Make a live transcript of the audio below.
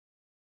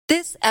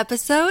This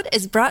episode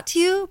is brought to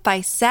you by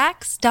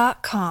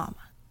Sax.com.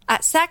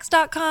 At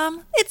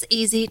Sax.com, it's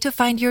easy to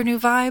find your new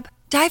vibe.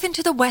 Dive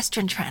into the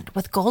Western trend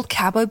with gold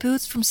cowboy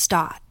boots from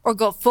Stott, or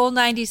go full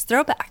 90s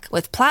throwback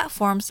with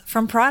platforms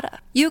from Prada.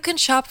 You can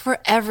shop for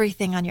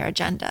everything on your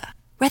agenda,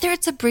 whether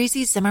it's a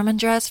breezy Zimmermann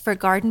dress for a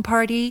garden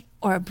party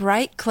or a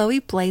bright Chloe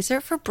blazer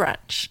for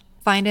brunch.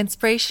 Find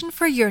inspiration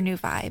for your new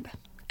vibe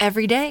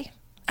every day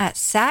at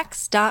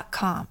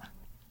Sax.com.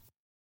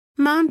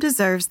 Mom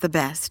deserves the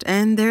best,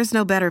 and there's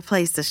no better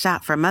place to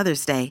shop for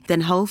Mother's Day than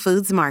Whole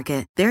Foods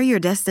Market. They're your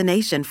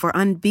destination for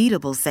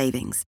unbeatable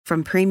savings,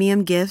 from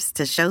premium gifts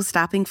to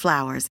show-stopping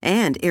flowers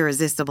and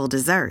irresistible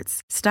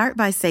desserts. Start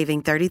by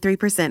saving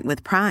 33%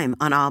 with Prime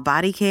on all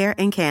body care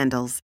and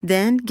candles.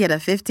 Then get a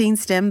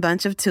 15-stem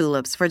bunch of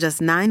tulips for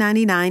just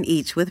 $9.99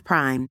 each with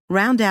Prime.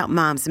 Round out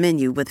Mom's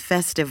menu with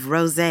festive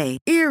rosé,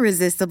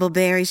 irresistible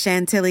berry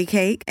chantilly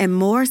cake, and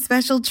more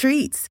special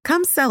treats.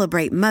 Come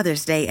celebrate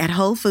Mother's Day at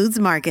Whole Foods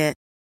Market.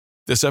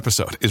 This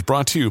episode is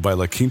brought to you by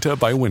La Quinta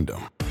by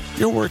Wyndham.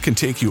 Your work can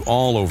take you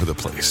all over the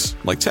place,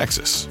 like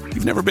Texas.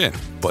 You've never been,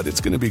 but it's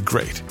going to be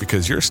great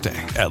because you're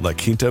staying at La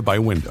Quinta by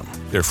Wyndham.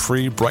 Their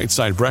free Bright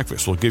Side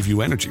breakfast will give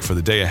you energy for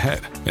the day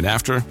ahead. And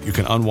after, you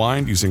can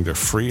unwind using their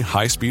free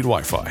high-speed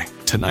Wi-Fi.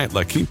 Tonight,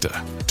 La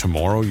Quinta.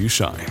 Tomorrow, you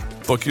shine.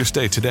 Book your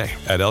stay today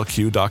at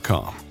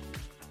LQ.com.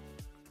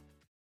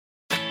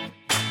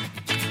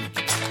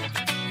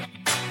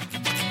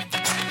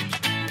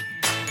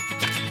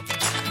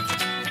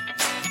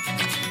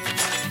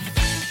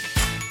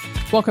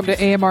 Welcome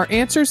to AMR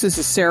Answers. This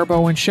is Sarah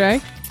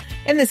Bowen-Shea.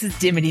 And this is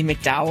Dimity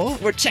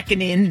McDowell. We're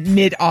checking in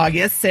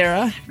mid-August,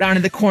 Sarah,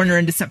 rounding the corner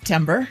into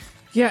September.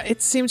 Yeah,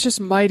 it seems just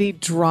mighty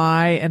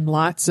dry and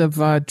lots of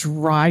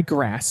dry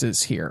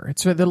grasses here.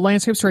 The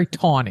landscape's very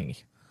tawny.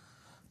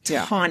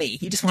 Yeah. Tawny.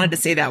 You just wanted to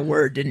say that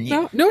word, didn't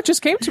you? No, it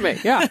just came to me.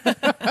 Yeah.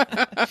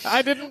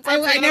 I didn't.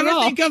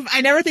 I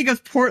never think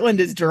of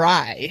Portland as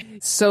dry.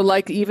 So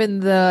like even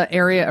the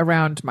area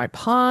around my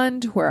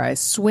pond where I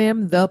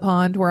swim,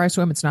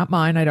 it's not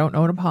mine. I don't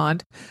own a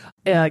pond.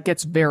 It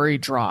gets very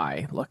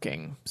dry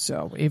looking.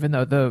 So even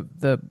though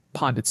the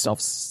pond itself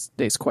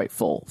stays quite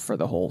full for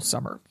the whole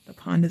summer. The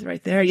pond is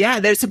right there. Yeah,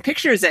 there's some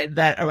pictures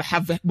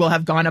that will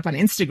have gone up on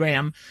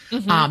Instagram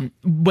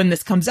when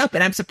this comes up,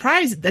 and I'm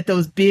surprised that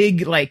those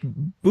big like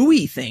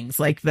buoy things,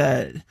 like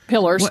the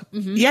pillars.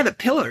 Yeah, the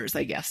pillars.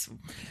 I guess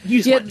you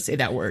just wanted to say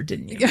that word,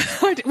 didn't you?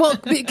 Well,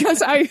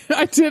 because I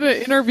did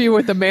an interview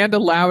with Amanda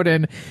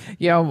Loudon,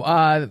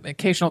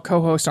 occasional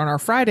co-host on our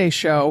Friday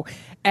show.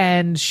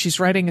 And she's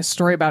writing a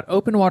story about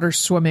open water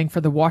swimming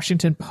for the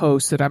Washington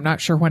Post that I'm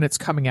not sure when it's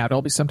coming out.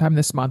 It'll be sometime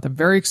this month. I'm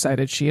very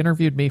excited. She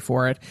interviewed me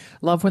for it.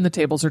 Love when the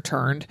tables are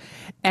turned.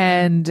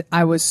 And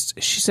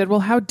she said,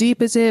 well, how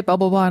deep is it? Blah,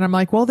 blah, blah. And I'm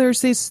like, well,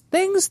 there's these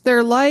things.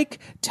 They're like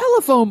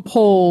telephone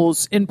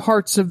poles in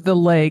parts of the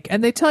lake.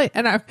 And they tell you,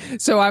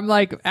 so I'm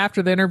like,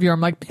 after the interview,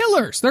 I'm like,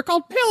 pillars. They're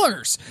called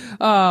pillars.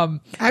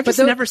 I've just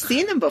never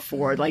seen them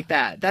before like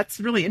that. That's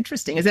really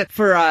interesting. Is it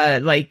for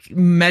like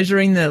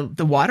measuring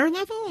the water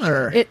level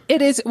or?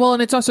 It is. Well,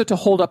 and it's also to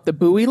hold up the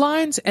buoy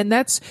lines. And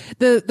that's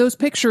those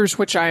pictures,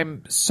 which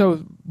I'm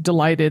so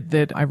delighted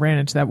that I ran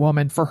into that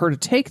woman for her to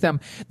take them.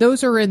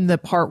 Those are in the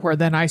part where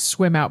then I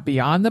swim out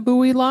beyond the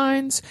buoy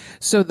lines.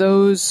 So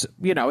those,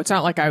 it's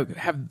not like I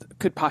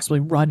could possibly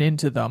run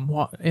into them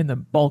in the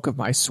bulk of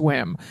my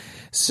swim.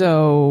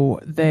 So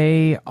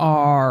they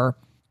are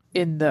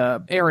in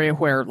the area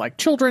where like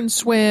children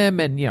swim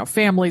and,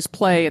 families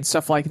play and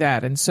stuff like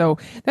that. And so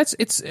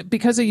it's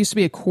because it used to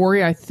be a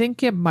quarry. I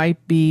think it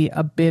might be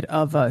a bit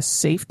of a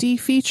safety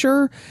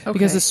feature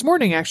because this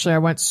morning, actually, I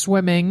went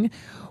swimming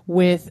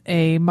with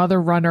a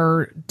mother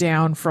runner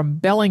down from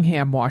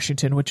Bellingham,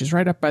 Washington, which is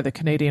right up by the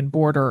Canadian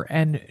border.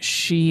 And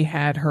she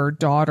had her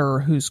daughter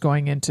who's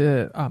going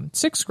into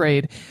sixth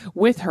grade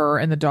with her.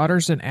 And the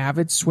daughter's an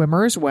avid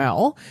swimmer as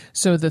well.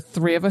 So the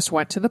three of us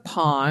went to the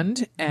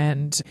pond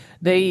and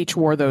they each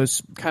wore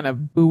those kind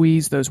of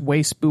buoys, those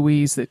waist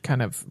buoys that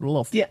kind of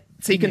little... Yeah.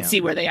 So you can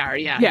see where they are.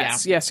 Yeah.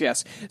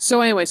 Yes.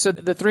 So anyway, so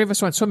the three of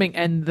us went swimming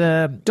and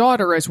the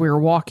daughter, as we were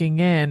walking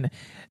in,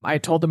 I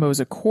told them it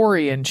was a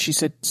quarry and she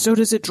said, so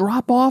does it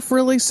drop off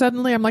really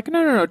suddenly? I'm like,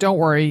 no, don't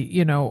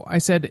worry. I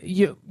said,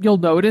 you'll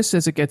notice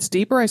as it gets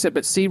deeper. I said,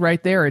 but see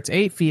right there, it's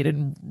 8 feet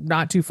and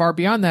not too far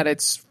beyond that,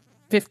 it's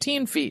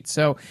 15 feet.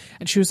 So,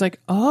 and she was like,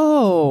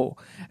 oh,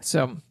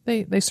 so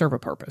they serve a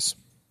purpose.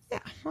 Yeah.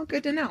 Well,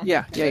 good to know.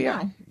 Yeah.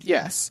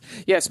 Yes.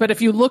 But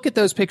if you look at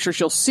those pictures,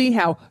 you'll see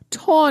how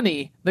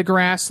tawny the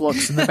grass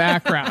looks in the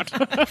background.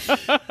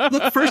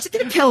 Look first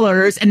at the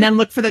pillars and then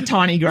look for the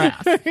tawny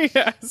grass.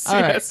 Yes.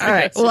 All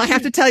right. Well, I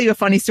have to tell you a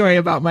funny story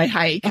about my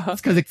hike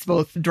because it's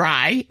both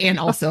dry and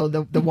also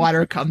the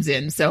water comes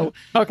in. So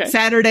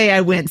Saturday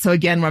I went. So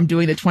again, I'm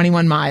doing the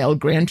 21-mile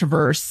Grand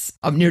Traverse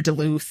up near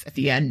Duluth at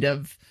the end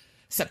of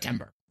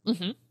September.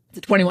 Mm-hmm. It's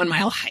a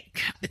 21-mile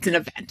hike. It's an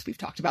event. We've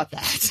talked about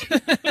that.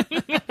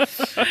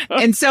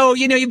 And so,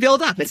 you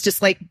build up. It's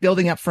just like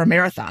building up for a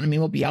marathon. I mean,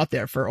 we'll be out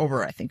there for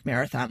over, I think,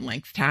 marathon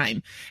length time.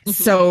 Mm-hmm.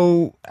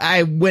 So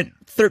I went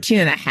 13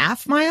 and a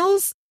half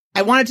miles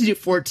I wanted to do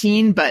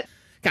 14, but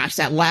gosh,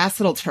 that last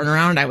little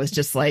turnaround, I was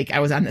just like, I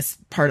was on this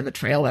part of the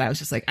trail and I was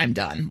just like, I'm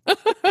done.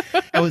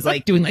 I was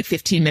like doing like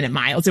 15-minute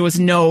miles. There was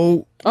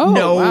wow.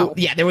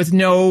 There was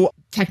no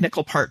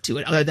technical part to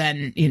it other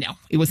than,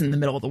 it was in the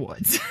middle of the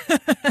woods.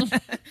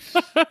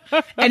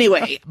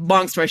 Anyway,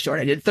 long story short,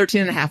 I did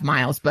 13 and a half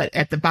miles, but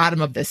at the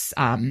bottom of this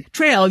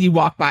trail, you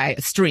walk by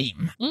a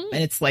stream and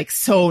it's like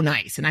so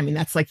nice. And I mean,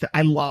 that's like,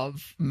 I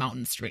love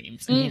mountain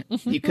streams. I mean,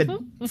 you could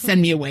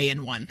send me away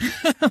in one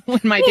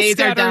when my days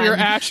are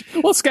done.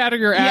 We'll scatter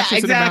your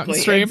ashes in a mountain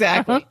stream.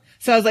 Exactly.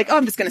 So I was like,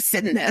 I'm just going to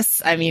sit in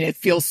this. I mean, it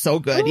feels so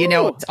good.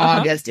 It's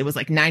August. It was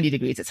like 90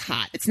 degrees. It's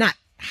hot. It's not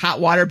hot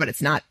water, but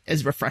it's not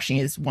as refreshing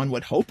as one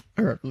would hope,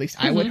 or at least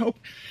I would hope.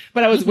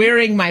 But I was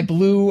wearing my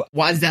blue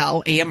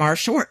Oiselle AMR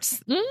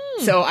shorts.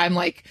 So I'm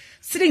like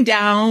sitting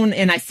down,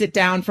 and I sit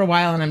down for a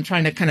while and I'm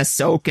trying to kind of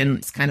soak, and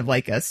it's kind of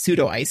like a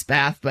pseudo ice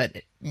bath, but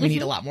we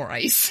need a lot more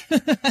ice.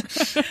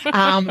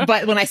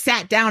 But when I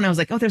sat down, I was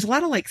like, oh, there's a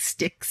lot of like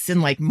sticks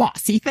and like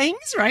mossy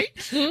things, right?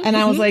 And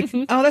I was like,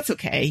 oh, that's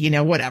okay,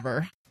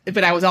 whatever.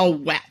 But I was all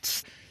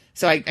wet.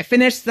 So I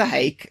finished the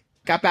hike,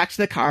 got back to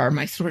the car.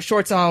 My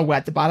shorts all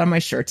wet. The bottom of my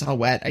shirt's all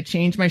wet. I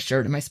changed my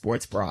shirt and my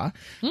sports bra.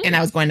 And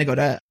I was going to go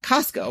to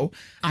Costco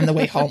on the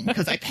way home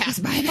because I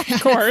passed by that.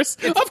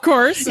 Of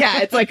course. Yeah,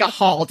 it's like a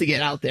haul to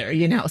get out there,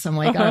 So I'm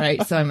like, all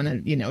right, so I'm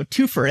going to,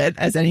 twofer it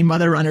as any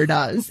mother runner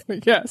does.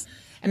 Yes.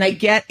 And I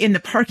get in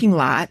the parking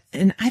lot,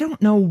 and I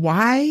don't know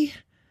why.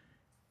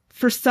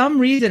 For some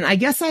reason, I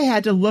guess I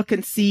had to look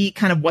and see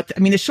kind of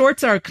the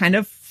shorts are kind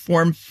of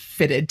form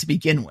fitted to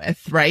begin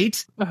with,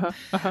 right?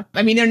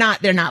 I mean, they're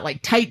not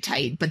like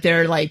tight, but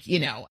they're like,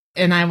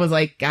 and I was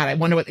like, God, I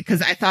wonder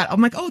because I thought, I'm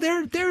like, oh,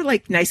 they're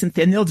like nice and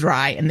thin. They'll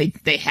dry. And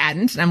they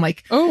hadn't. And I'm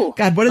like, oh,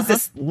 God, what does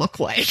this look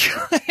like?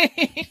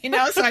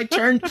 So I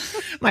turned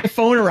my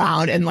phone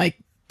around and like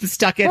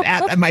stuck it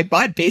at my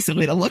butt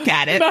basically to look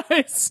at it.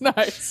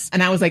 Nice.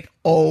 And I was like,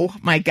 oh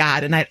my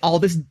God. And I had all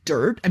this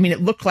dirt. I mean,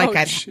 it looked like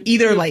I'd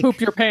either like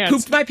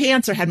pooped my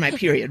pants or had my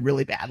period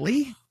really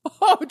badly.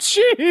 Oh,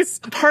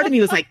 jeez. Part of me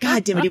was like,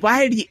 God damn it.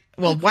 Why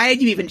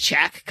did you even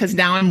check? Because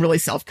now I'm really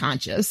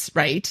self-conscious,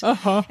 right?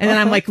 And then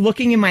I'm like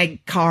looking in my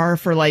car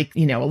for like,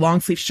 a long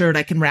sleeve shirt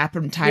I can wrap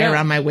and tie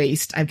around my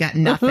waist. I've got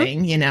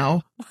nothing,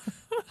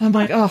 I'm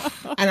like,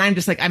 oh, and I'm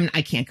just like,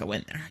 I can't go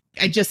in there.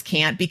 I just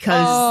can't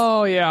because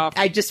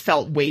I just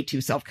felt way too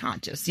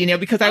self-conscious,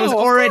 because I was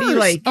already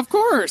like, of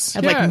course, I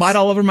had like mud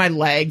all over my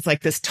legs,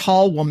 like this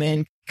tall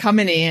woman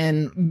coming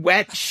in,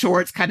 wet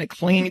shorts kind of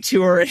clinging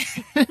to her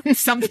and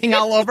something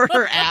all over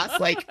her ass.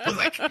 Like, I was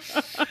like,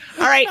 all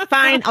right,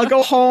 fine. I'll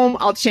go home.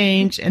 I'll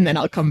change and then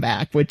I'll come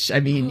back, which I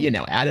mean,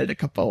 added a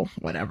couple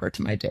whatever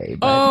to my day.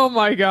 But. Oh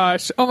my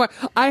gosh.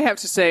 I have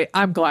to say,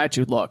 I'm glad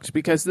you looked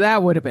because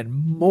that would have been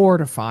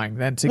mortifying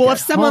then to if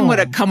someone would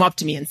have come up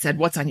to me and said,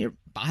 what's on your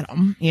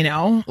bottom,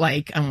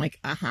 like I'm like,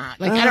 like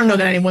I don't know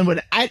that anyone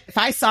would. If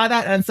I saw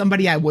that on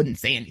somebody, I wouldn't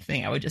say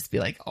anything. I would just be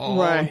like,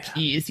 oh,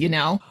 geez,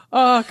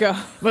 Oh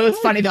god. But it was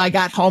funny though. I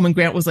got home and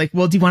Grant was like,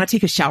 well, do you want to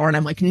take a shower? And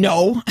I'm like,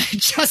 no, I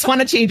just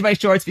want to change my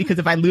shorts because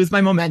if I lose my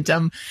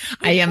momentum,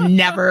 I am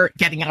never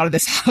getting out of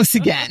this house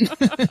again.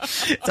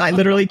 So I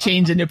literally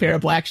changed into a pair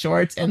of black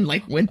shorts and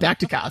like went back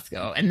to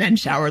Costco and then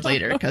showered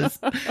later because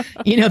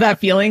that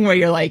feeling where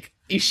you're like,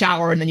 you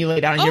shower and then you lay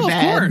down in your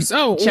bed, of course.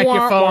 Check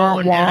your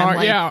phone, and I'm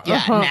like,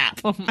 nap.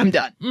 I'm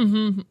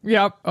done.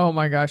 Yep. Oh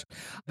my gosh.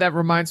 That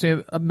reminds me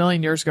of a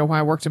million years ago when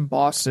I worked in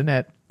Boston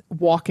at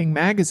Walking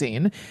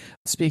Magazine.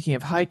 Speaking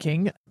of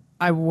hiking,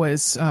 I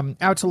was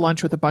out to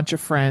lunch with a bunch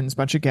of friends,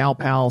 bunch of gal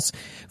pals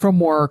from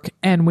work,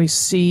 and we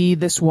see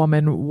this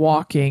woman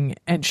walking,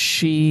 and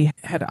she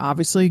had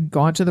obviously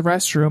gone to the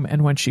restroom,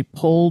 and when she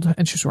pulled,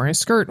 and she was wearing a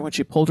skirt, and when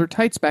she pulled her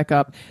tights back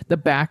up, the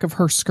back of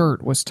her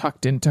skirt was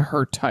tucked into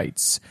her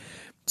tights.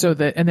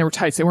 And they were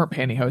tights, they weren't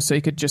pantyhose, so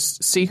you could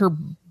just see her,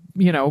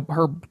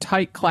 her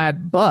tight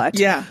clad butt.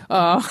 Yeah.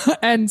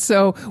 And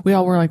so we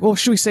all were like, well,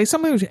 should we say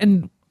something?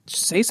 And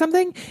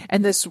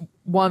this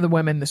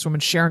woman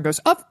Sharon goes,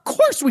 of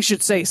course we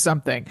should say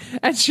something.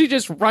 And she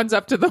just runs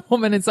up to the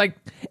woman and it's like,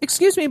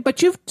 excuse me,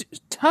 but you've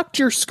tucked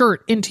your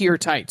skirt into your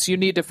tights. You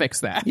need to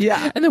fix that.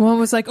 Yeah. And the woman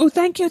was like, oh,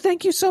 thank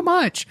you so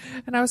much.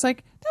 And I was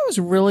like, that was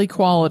really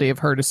quality of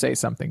her to say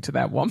something to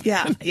that woman.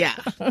 Yeah.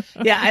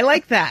 I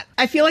like that.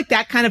 I feel like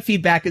that kind of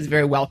feedback is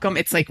very welcome.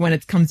 It's like when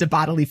it comes to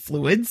bodily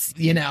fluids,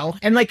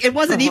 and like it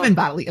wasn't even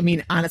bodily. I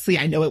mean, honestly,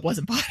 I know it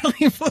wasn't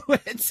bodily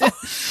fluids.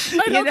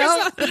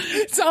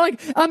 It's not like,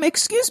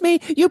 excuse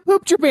me, you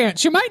pooped your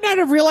pants. You might not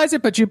have realized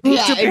it, but you pooped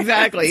your pants.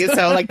 Exactly.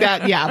 So like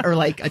that, or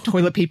like a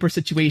toilet paper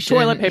situation.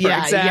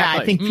 Exactly. Yeah,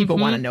 I think people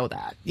want to know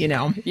that,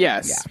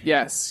 Yes.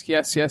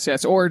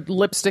 Or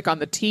lipstick on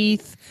the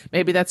teeth.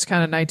 Maybe that's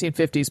kind of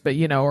 1950s 50s,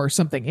 but, or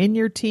something in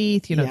your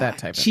teeth, that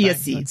type of chia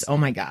thing. Seeds. Oh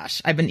my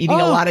gosh. I've been eating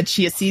a lot of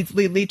chia seeds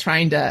lately,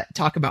 trying to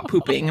talk about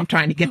pooping. I'm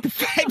trying to get the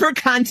fiber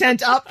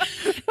content up.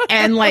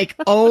 And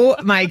oh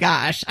my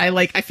gosh.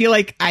 I feel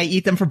like I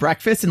eat them for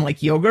breakfast and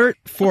like yogurt.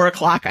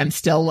 4:00, I'm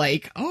still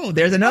like, oh,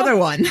 there's another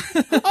one.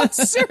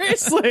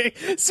 Seriously.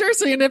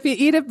 And if you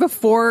eat it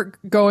before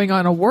going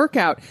on a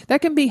workout,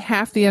 that can be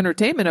half the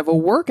entertainment of a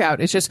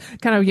workout. It's just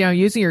kind of,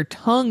 using your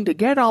tongue to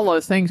get all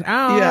those things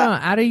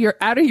out of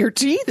your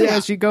teeth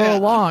as you go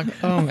along.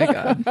 Oh my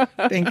God.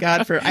 Thank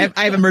God I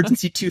have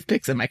emergency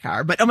toothpicks in my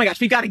car, but oh my gosh,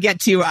 we got to get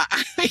to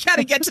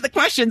the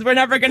questions. We're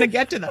never going to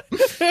get to them.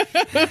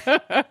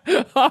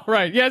 All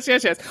right. Yes.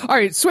 All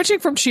right. Switching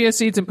from chia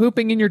seeds and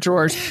pooping in your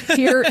drawers.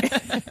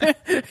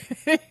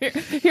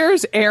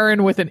 Here's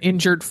Erin with an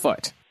injured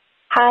foot.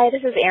 Hi,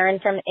 this is Erin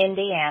from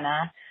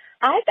Indiana.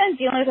 I've been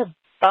dealing with a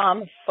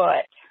bum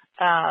foot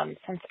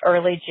since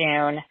early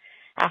June.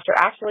 After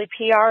actually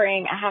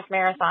PRing a half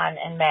marathon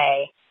in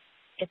May,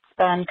 it's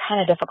been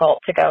kind of difficult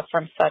to go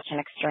from such an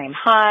extreme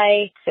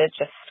high to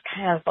just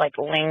kind of like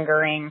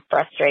lingering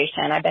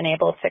frustration. I've been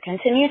able to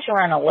continue to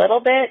run a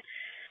little bit,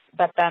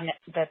 but then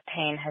the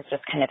pain has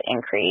just kind of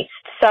increased.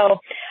 So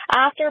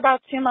after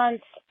about 2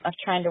 months of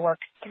trying to work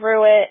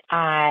through it,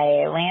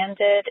 I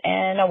landed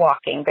in a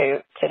walking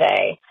boot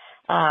today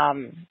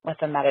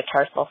with a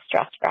metatarsal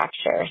stress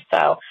fracture.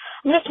 So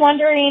I'm just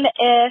wondering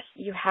if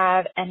you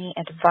have any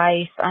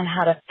advice on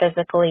how to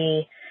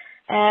physically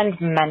and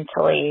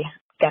mentally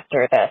get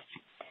through this.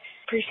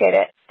 Appreciate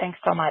it. Thanks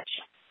so much.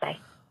 Bye.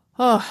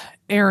 Oh,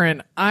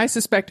 Erin, I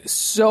suspect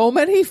so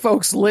many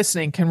folks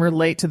listening can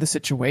relate to the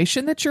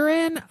situation that you're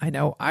in. I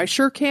know I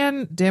sure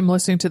can. Damn,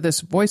 listening to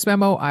this voice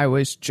memo, I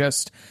was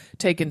just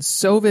taken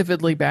so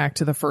vividly back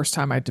to the first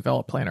time I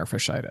developed plantar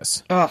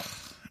fasciitis. Oh,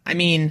 I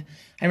mean,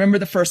 I remember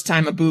the first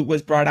time a boot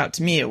was brought out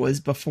to me. It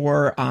was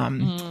before,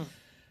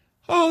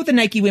 the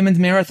Nike Women's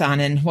Marathon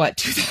in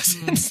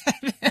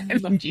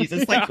 2007.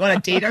 Jesus, want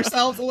to date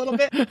ourselves a little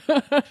bit?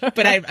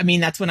 But I mean,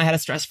 that's when I had a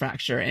stress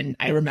fracture. And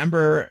I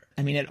remember,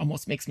 it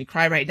almost makes me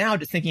cry right now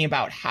just thinking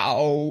about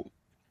how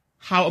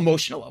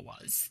emotional it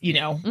was,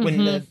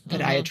 when the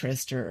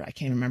podiatrist, or I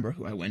can't remember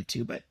who I went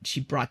to, but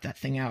she brought that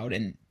thing out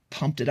and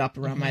pumped it up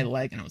around my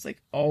leg. And I was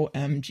like,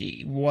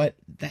 OMG, what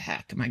the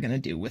heck am I going to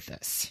do with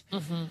this?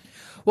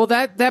 Well,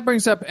 that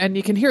brings up, and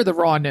you can hear the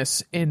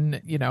rawness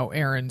in,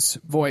 Erin's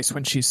voice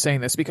when she's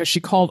saying this, because she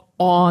called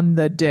on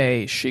the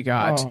day she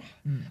got. Oh.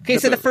 Okay,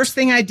 so the first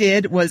thing I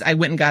did was I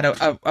went and got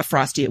a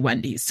Frosty at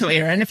Wendy's. So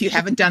Erin, if you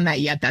haven't done that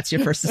yet, that's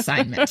your first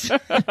assignment.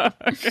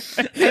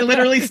 I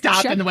literally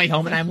stopped on the way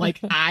home and I'm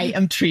like, I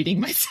am treating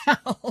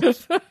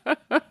myself. Oh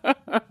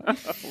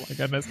my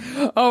goodness.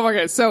 Oh my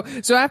goodness. So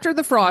after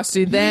the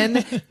Frosty,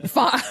 then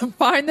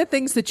find the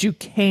things that you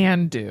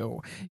can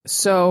do.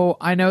 So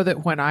I know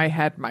that when I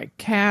had my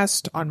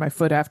cast on my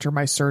foot after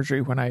my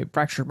surgery, when I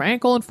fractured my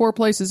ankle in 4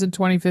 places in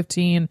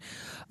 2015,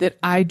 that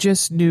I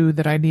just knew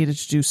that I needed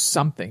to do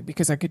something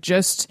because I could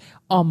just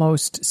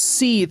almost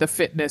see the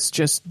fitness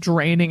just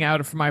draining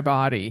out of my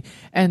body.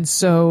 And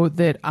so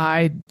that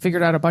I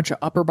figured out a bunch of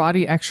upper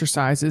body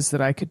exercises that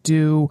I could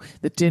do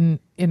that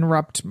didn't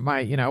interrupt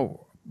my,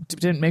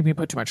 didn't make me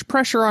put too much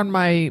pressure on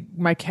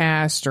my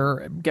cast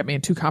or get me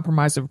in too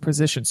compromised of a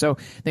position. So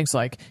things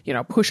like,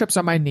 push-ups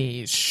on my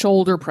knees,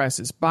 shoulder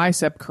presses,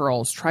 bicep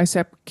curls,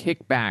 tricep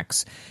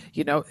kickbacks,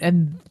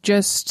 and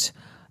just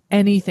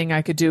anything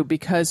I could do,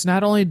 because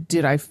not only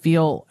did I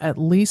feel at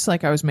least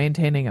like I was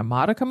maintaining a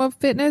modicum of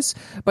fitness,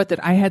 but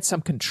that I had some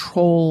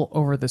control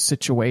over the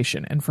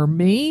situation. And for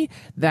me,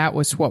 that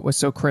was what was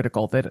so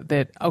critical,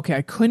 that okay,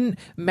 I couldn't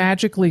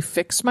magically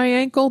fix my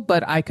ankle,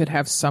 but I could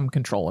have some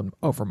control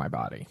over my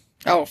body.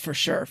 Oh, for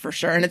sure.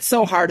 And it's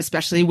so hard,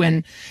 especially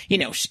when,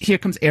 here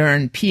comes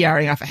Erin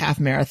PRing off a half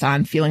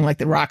marathon, feeling like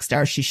the rock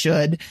star she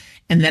should.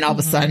 And then all of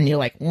a sudden you're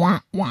like,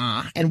 wah,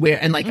 wah.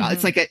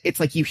 It's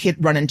like you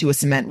run into a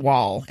cement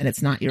wall and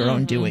it's not your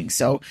own doing.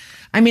 So,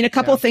 a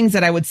couple of things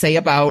that I would say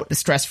about the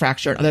stress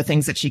fracture and other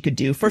things that she could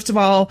do. First of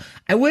all,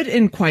 I would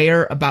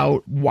inquire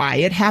about why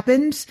it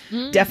happened.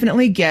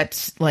 Definitely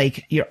get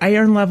your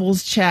iron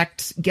levels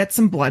checked, get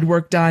some blood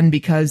work done,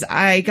 because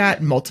I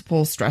got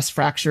multiple stress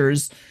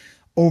fractures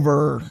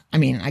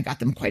I got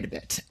them quite a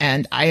bit,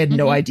 and I had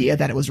no idea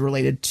that it was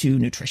related to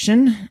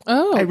nutrition.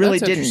 Oh, I really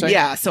didn't.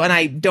 Yeah. So, and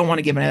I don't want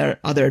to give any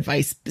other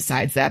advice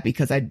besides that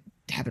because I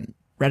haven't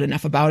read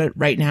enough about it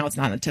right now. It's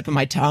not on the tip of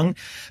my tongue,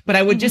 but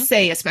I would just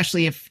say,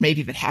 especially if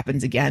it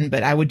happens again,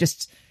 but I would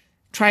just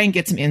try and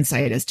get some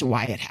insight as to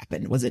why it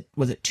happened. Was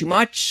it too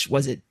much?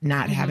 Was it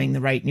not having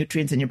the right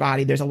nutrients in your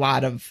body? There's a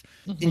lot of,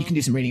 and you can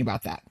do some reading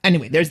about that.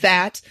 Anyway, there's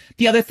that.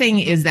 The other thing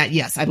is that,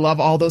 yes, I love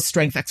all those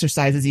strength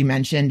exercises you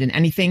mentioned and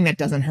anything that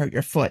doesn't hurt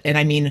your foot.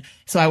 And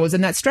so I was in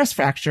that stress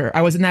fracture.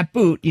 I was in that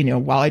boot,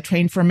 while I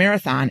trained for a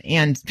marathon,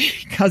 and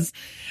because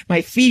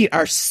my feet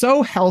are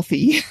so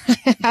healthy,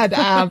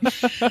 I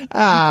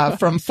had,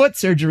 from foot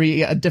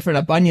surgery, a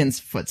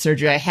bunion's foot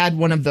surgery, I had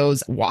one of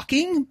those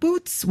walking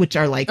boots, which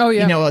are like,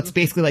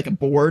 it's basically like a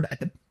board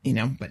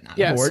but not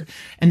a board.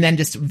 And then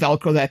just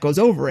Velcro that goes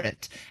over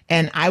it.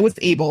 And I was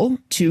able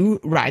to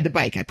ride the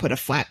bike. I put a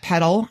flat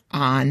pedal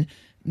on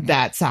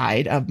that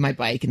side of my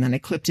bike, and then I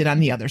clipped it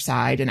on the other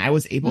side, and I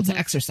was able to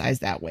exercise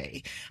that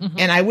way.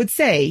 And I would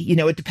say,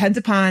 it depends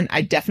upon,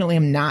 I definitely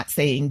am not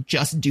saying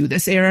just do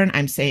this, Erin.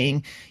 I'm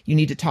saying you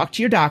need to talk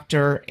to your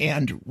doctor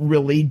and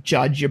really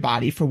judge your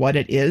body for what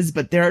it is.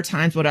 But there are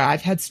times when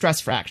I've had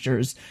stress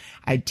fractures.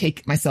 I'd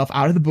take myself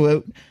out of the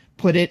boot,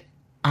 put it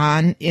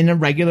on in a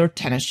regular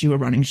tennis shoe or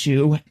running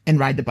shoe, and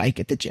ride the bike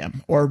at the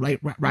gym, or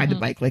ride the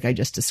bike like I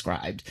just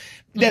described.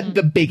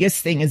 The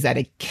biggest thing is that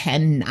it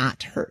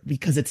cannot hurt,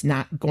 because it's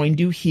not going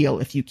to heal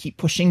if you keep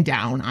pushing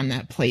down on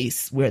that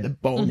place where the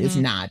bone is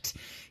not,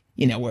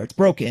 where it's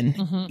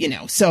broken,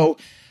 So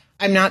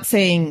I'm not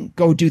saying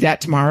go do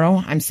that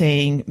tomorrow. I'm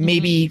saying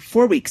maybe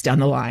 4 weeks down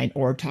the line,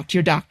 or talk to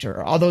your doctor,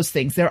 or all those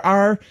things. There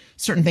are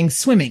certain things,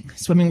 swimming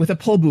with a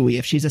pull buoy.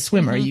 If she's a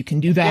swimmer, you can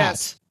do that.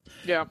 Yes.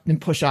 Yeah. And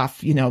push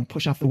off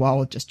the wall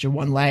with just your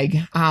one leg.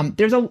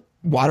 There's a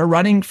water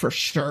running for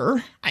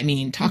sure. I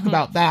mean, talk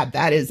about that.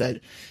 That is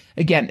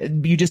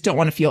again, you just don't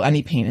want to feel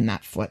any pain in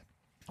that foot.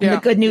 And the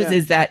good news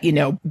is that,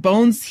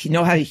 bones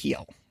know how to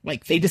heal.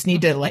 Like, they just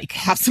need to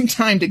have some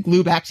time to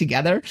glue back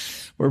together.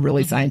 We're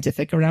really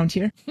scientific around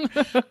here.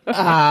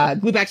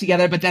 Glue back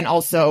together. But then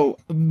also,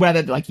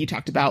 whether like you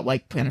talked about,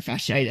 like plantar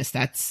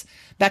fasciitis,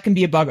 that can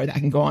be a bugger that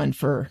can go on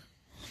for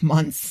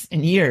months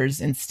and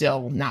years and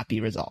still not be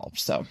resolved.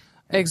 So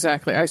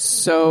exactly. I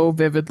so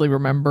vividly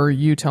remember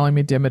you telling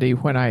me, Dimity,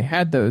 when I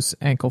had those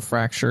ankle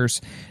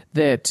fractures,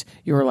 that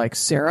you were like,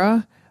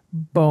 Sarah,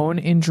 bone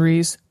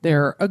injuries,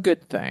 they're a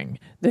good thing.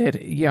 That,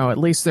 at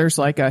least there's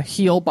like a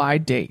heal by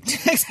date.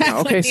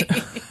 Exactly. Okay. So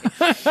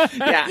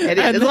it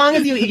is. As long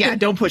as you,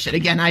 don't push it.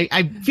 Again,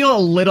 I feel a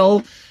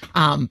little,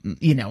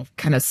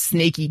 kind of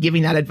snaky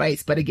giving that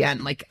advice. But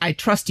again, I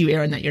trust you,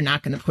 Erin, that you're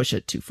not going to push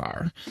it too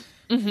far.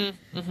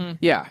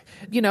 Yeah.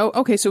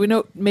 Okay, so we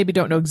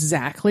don't know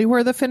exactly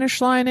where the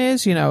finish line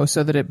is,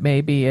 so that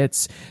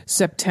it's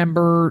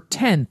September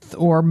 10th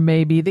or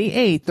maybe the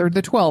 8th or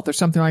the 12th or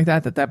something like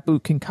that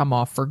boot can come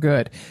off for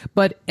good.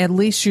 But at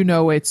least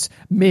it's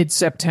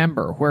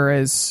mid-September,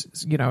 whereas,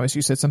 as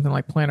you said, something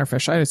like plantar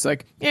fasciitis,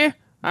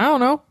 I don't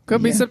know.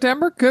 Could be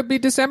September, could be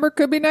December,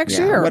 could be next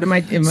year. What am I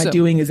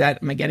doing?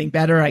 Am I getting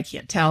better? I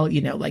can't tell,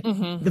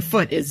 the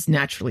foot is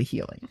naturally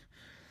healing.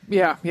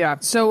 Yeah, yeah.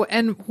 So,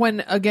 and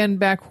when, again,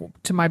 back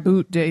to my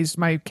boot days,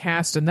 my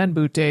cast and then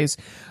boot days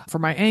for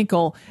my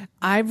ankle,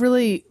 I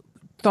really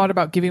thought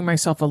about giving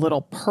myself a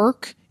little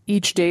perk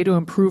each day to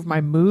improve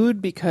my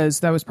mood, because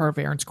that was part of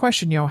Erin's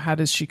question, how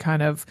does she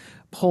kind of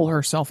pull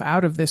herself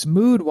out of this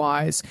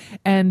mood-wise?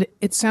 And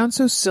it sounds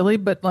so silly,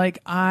 but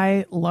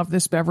I love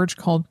this beverage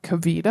called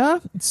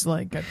Kavita. It's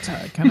like a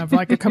kind of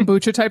like a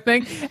kombucha type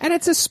thing, and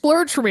it's a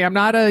splurge for me. I'm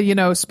not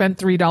a spend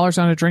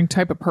 $3 on a drink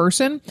type of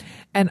person,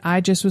 and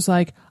I just was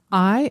like,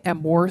 I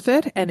am worth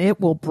it, and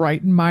it will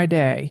brighten my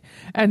day.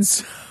 And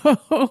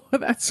so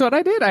that's what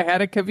I did. I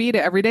had a Kavita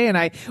every day, and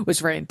I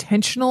was very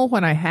intentional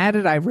when I had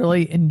it. I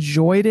really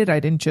enjoyed it. I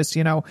didn't just,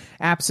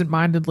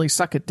 absentmindedly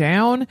suck it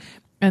down.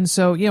 And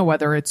so,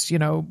 whether it's,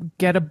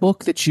 get a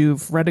book that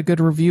you've read a good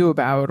review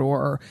about,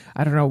 or,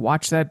 I don't know,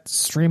 watch that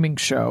streaming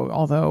show.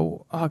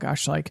 Although, oh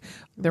gosh,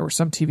 there were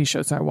some TV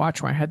shows I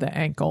watched where I had the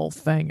ankle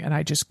thing, and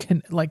I just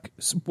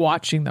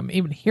watching them,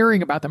 even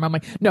hearing about them, I'm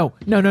like, no.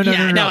 I know.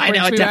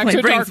 It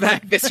definitely brings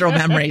back visceral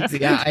memories.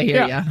 Yeah, I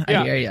hear you.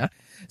 I hear you.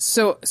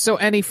 So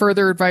any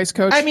further advice,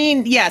 Coach? I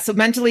mean, so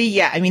mentally,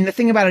 the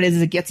thing about it is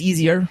it gets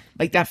easier.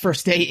 That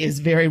first day is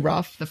very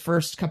rough. The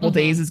first couple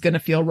days is going to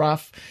feel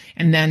rough.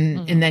 And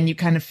then you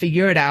kind of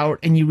figure it out,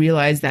 and you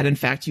realize that in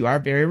fact you are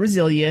very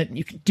resilient.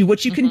 You can do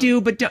what you can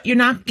do, but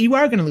you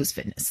are going to lose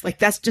fitness.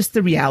 That's just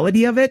the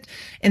reality of it.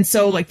 And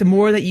so the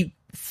more that you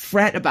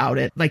fret about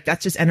it,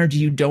 that's just energy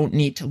you don't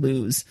need to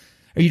lose.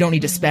 Or you don't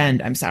need to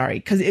spend, I'm sorry,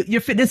 because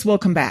your fitness will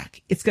come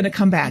back. It's going to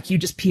come back. You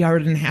just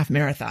PR'd in a half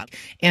marathon.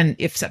 And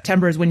if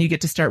September is when you get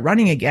to start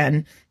running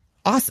again,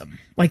 awesome.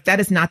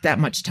 That is not that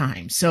much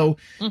time. So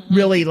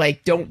really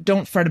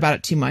don't fret about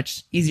it too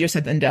much. Easier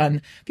said than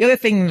done. The other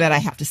thing that I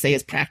have to say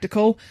is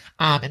practical.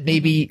 And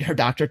maybe her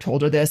doctor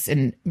told her this,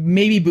 and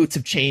maybe boots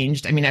have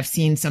changed. I mean, I've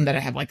seen some that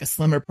have a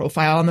slimmer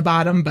profile on the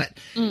bottom, but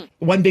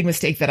one big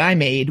mistake that I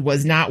made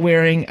was not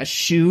wearing a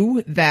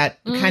shoe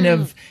that kind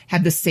of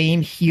had the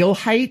same heel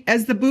height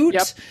as the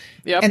boot.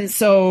 Yep. And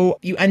so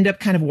you end up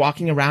kind of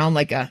walking around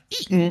like a,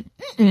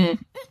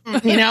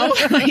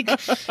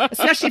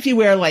 especially if you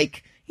wear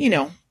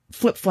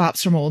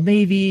flip-flops from Old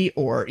Navy,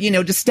 or,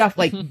 just stuff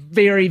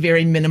very,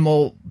 very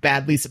minimal,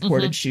 badly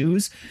supported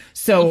shoes.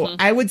 So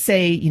I would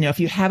say, if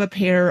you have a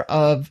pair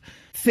of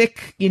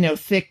thick,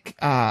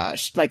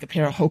 like a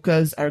pair of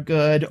Hokas are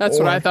good. That's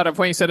what I thought of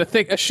when you said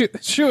a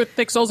shoe with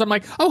thick soles. I'm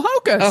like,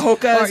 oh,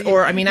 Hokas.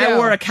 I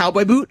wore a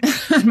cowboy boot.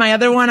 My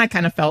other one, I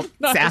kind of felt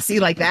sassy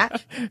like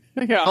that.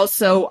 Yeah.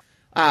 Also,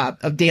 of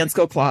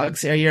Dansko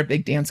clogs. You're a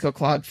big Dansko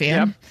clog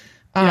fan.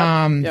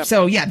 Yep.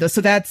 So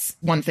that's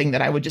one thing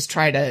that I would just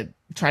try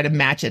to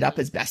match it up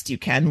as best you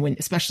can,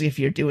 especially if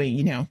you're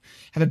doing,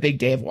 have a big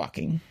day of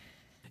walking.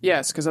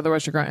 Yes, because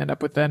otherwise you're going to end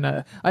up with then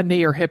a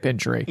knee or hip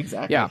injury.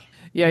 Exactly.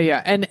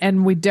 Yeah.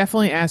 And we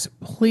definitely ask,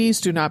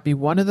 please do not be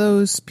one of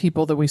those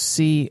people that we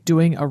see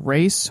doing a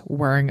race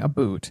wearing a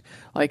boot.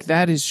 Like,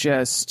 that is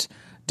just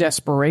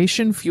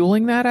desperation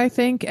fueling that, I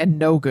think, and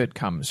no good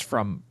comes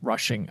from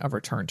rushing a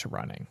return to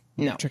running.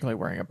 No. Particularly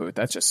wearing a boot.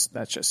 That's just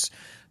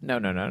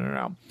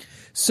no.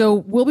 So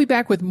we'll be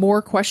back with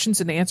more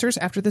questions and answers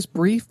after this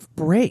brief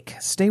break.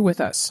 Stay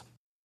with us.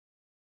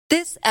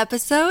 This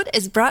episode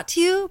is brought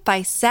to you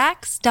by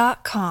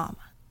Sax.com.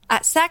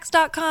 At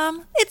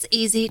Sax.com, it's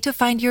easy to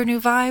find your new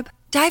vibe.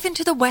 Dive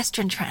into the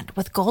Western trend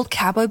with gold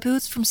cowboy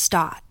boots from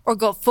Stott, or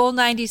go full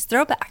 90s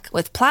throwback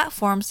with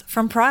platforms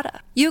from Prada.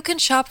 You can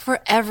shop for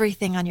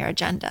everything on your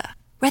agenda,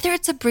 whether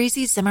it's a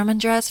breezy Zimmermann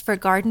dress for a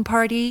garden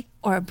party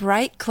or a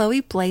bright Chloe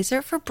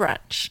blazer for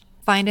brunch.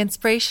 Find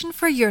inspiration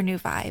for your new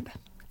vibe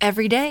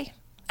every day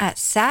at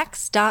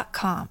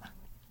Sax.com.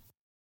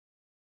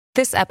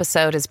 This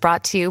episode is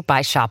brought to you by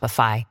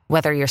Shopify.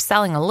 Whether you're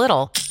selling a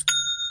little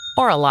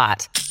or a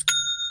lot,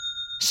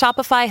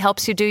 Shopify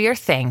helps you do your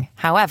thing,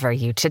 however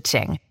you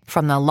cha-ching.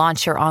 From the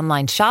launch your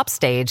online shop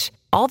stage,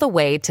 all the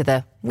way to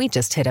the we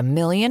just hit 1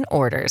 million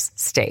orders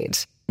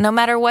stage. No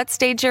matter what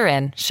stage you're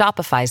in,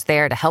 Shopify's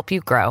there to help you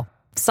grow.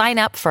 Sign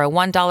up for a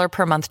 $1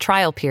 per month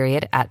trial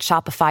period at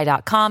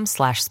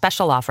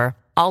shopify.com/special offer,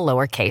 all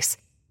lowercase.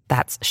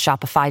 That's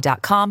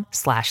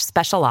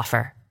shopify.com/special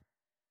offer.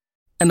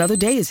 Another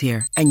day is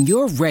here, and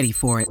you're ready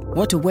for it.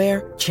 What to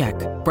wear? Check.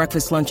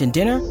 Breakfast, lunch, and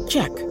dinner?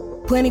 Check.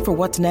 Planning for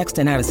what's next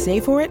and how to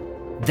save for it?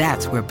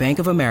 That's where Bank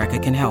of America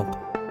can help.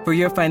 For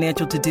your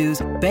financial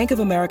to-dos, Bank of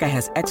America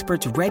has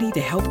experts ready to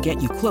help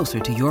get you closer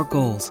to your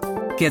goals.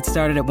 Get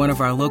started at one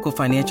of our local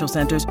financial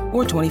centers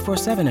or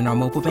 24/7 in our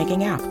mobile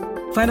banking app.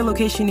 Find a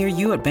location near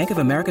you at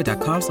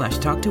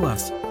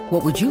bankofamerica.com/talktous.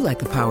 What would you like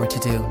the power to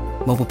do?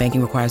 Mobile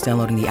banking requires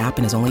downloading the app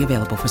and is only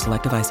available for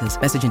select devices.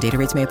 Message and data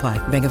rates may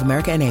apply. Bank of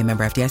America N.A.,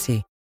 member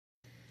FDIC.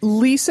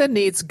 Lisa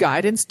needs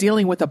guidance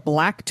dealing with a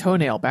black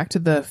toenail. Back to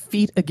the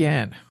feet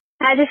again.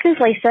 Hi, this is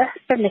Lisa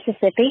from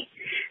Mississippi,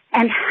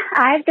 and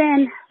I've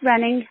been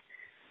running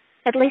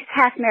at least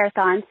half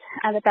marathons,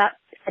 about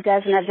a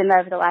dozen of them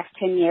over the last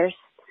 10 years,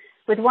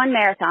 with one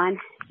marathon.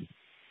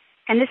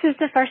 And this is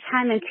the first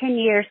time in 10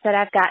 years that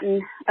I've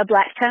gotten a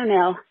black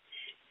toenail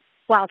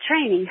while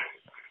training.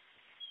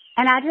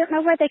 And I don't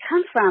know where they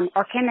come from,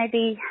 or can they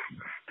be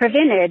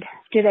prevented?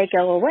 Do they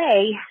go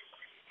away?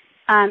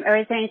 Or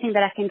is there anything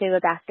that I can do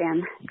about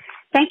them?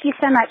 Thank you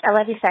so much. I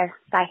love you, sir.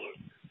 Bye.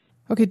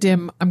 Okay,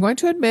 Dim, I'm going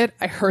to admit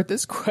I heard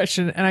this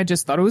question and I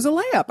just thought it was a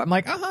layup. I'm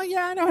like,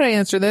 yeah, I know how to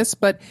answer this.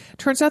 But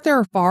turns out there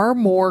are far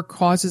more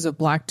causes of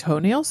black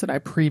toenails than I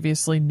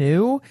previously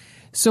knew.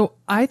 So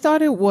I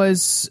thought it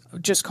was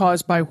just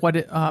caused by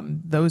what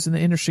those in the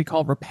industry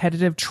call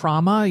repetitive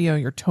trauma,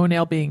 your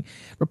toenail being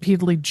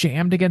repeatedly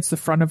jammed against the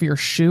front of your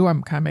shoe.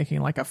 I'm kind of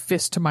making like a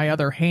fist to my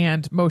other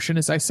hand motion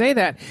as I say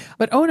that.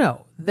 But oh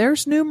no,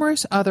 there's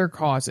numerous other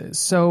causes.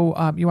 So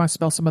you want to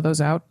spell some of those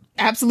out?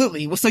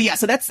 Absolutely. Well, so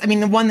that's,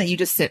 the one that you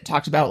just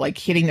talked about, like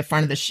hitting the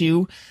front of the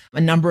shoe a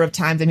number of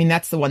times.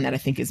 That's the one that I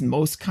think is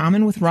most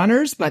common with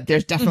runners, but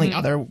there's definitely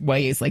other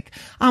ways, like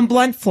on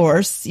blunt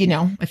force,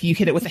 if you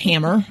hit it with a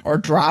hammer or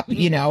drop,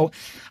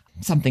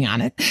 something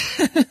on it.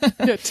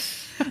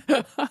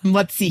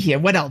 Let's see here.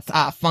 What else?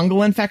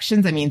 Fungal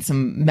infections.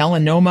 Some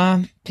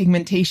melanoma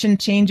pigmentation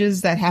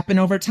changes that happen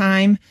over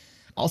time.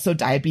 Also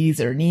diabetes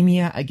or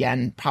anemia.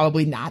 Again,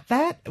 probably not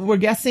that, we're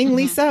guessing,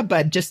 Lisa,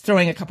 but just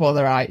throwing a couple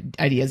other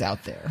ideas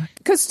out there.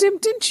 Because, Tim,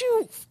 didn't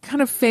you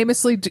kind of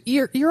famously,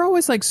 you're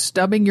always like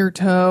stubbing your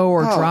toe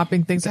or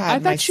dropping things. God, I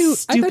thought you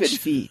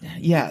feet.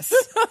 Yes.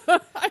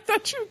 I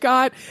thought you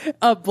got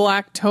a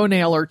black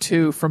toenail or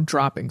two from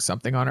dropping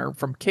something on her,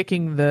 from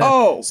kicking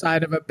the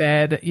side of a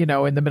bed, in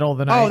the middle of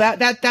the night. Oh,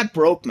 that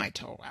broke my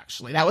toe,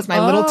 actually. That was my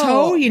little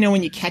toe,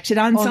 when you catch it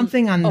on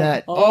something on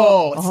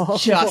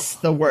it's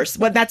just the worst.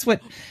 Well, that's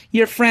what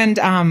your friend,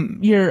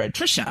 your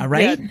Trisha,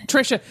 right? Yeah,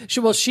 Trisha.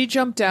 She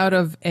jumped out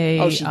of a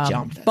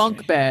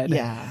bunk bed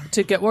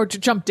to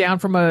jump down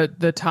from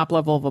the top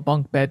level of a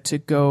bunk bed to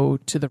go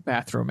to the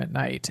bathroom at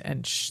night.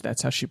 And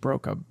that's how she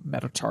broke a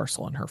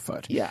metatarsal in her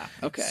foot. Yeah.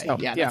 Okay. So,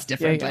 that's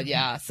different.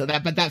 Yeah.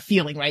 But but that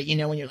feeling, right?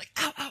 When you're like,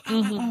 ow, ow,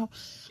 ow,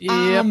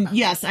 ow.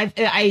 Yes.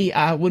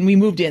 I when we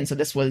moved in, so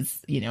this was,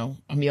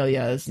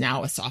 Amelia is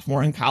now a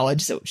sophomore in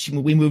college. So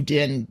we moved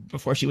in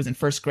before she was in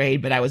first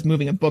grade, but I was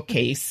moving a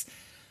bookcase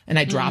and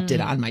I dropped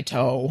it on my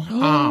toe.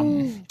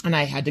 And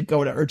I had to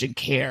go to urgent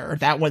care.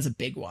 That was a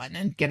big one,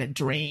 and get it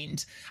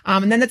drained.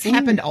 And then that's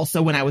happened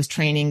also when I was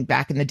training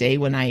back in the day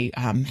when I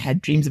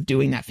had dreams of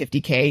doing that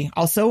 50K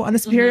also on the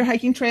Superior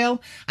Hiking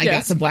Trail. I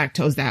got some black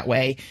toes that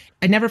way.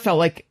 I never felt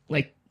like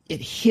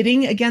it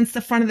hitting against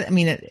the front of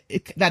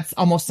it. That's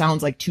almost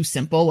sounds like too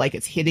simple. Like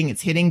it's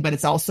hitting, but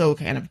it's also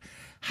kind of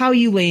how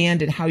you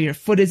land and how your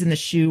foot is in the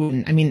shoe.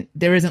 And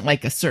there isn't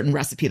like a certain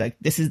recipe, like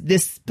this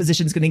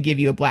position is going to give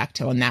you a black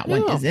toe and that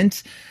one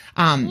isn't.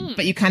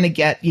 But you kind of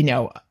get,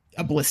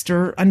 a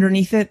blister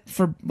underneath it,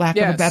 for lack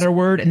of a better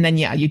word. And then,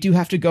 you do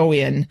have to go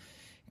in,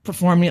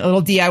 perform a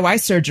little DIY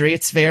surgery.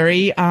 It's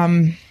very,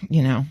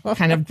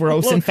 kind of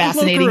gross and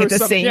fascinating at the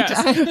same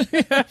time.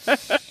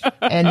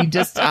 And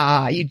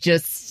you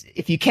just,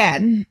 if you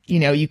can,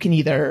 you can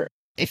either,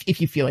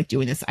 if you feel like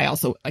doing this, I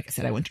also, like I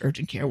said, I went to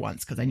urgent care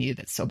once because I needed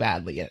it so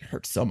badly. It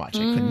hurt so much. I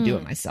couldn't do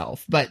it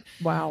myself. But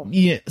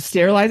you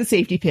sterilize a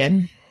safety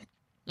pin.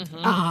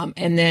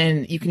 And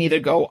then you can either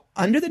go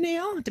under the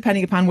nail,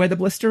 depending upon where the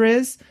blister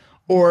is,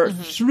 or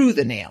through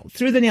the nail.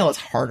 Through the nail is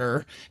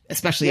harder,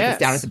 especially if it's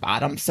down at the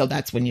bottom. So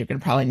that's when you're going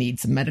to probably need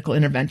some medical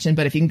intervention.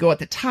 But if you can go at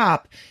the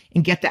top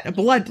and get that, a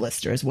blood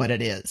blister is what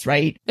it is,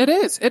 right? It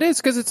is.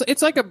 Because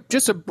it's like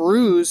just a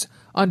bruise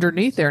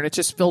underneath there, and it's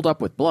just filled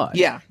up with blood.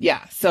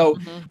 Yeah. So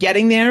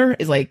getting there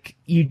is like,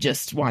 you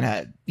just want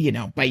to,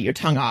 bite your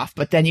tongue off,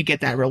 but then you get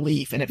that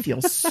relief and it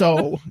feels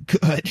so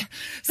good.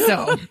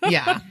 So,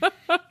 yeah.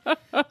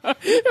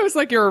 It was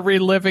like you were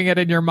reliving it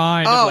in your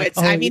mind.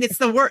 It's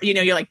the worst.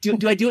 You're like, do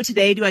I do it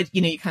today? Do I,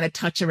 you kind of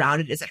touch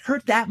around it. Does it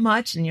hurt that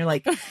much? And you're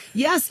like,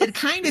 yes, it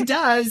kind of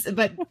does.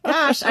 But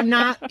gosh, I'm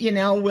not,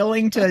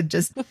 willing to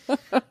just,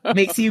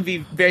 makes you be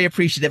very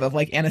appreciative of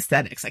like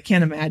anesthetics. I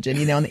can't imagine,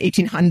 in the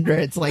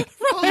 1800s, like,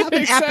 I'll have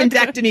an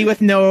appendectomy with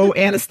no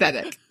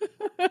anesthetic.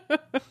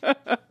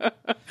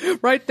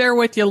 Right there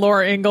with you,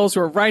 Laura Ingalls.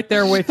 We're right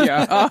there with you.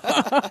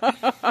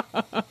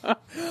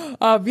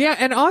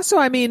 And also,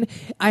 I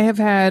have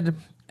had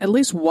at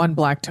least one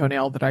black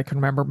toenail that I can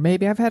remember.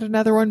 Maybe I've had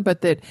another one,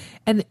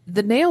 and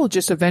the nail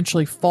just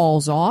eventually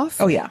falls off.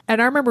 Oh, yeah.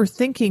 And I remember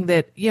thinking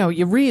that,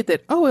 you read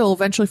that, it'll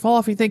eventually fall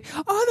off. And you think,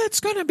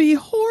 that's going to be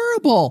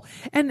horrible.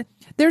 And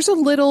there's a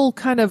little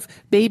kind of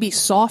baby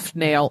soft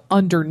nail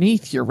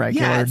underneath your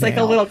regular nail. Yeah, it's like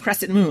a little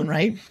crescent moon,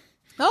 right?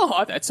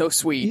 Oh, that's so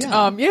sweet.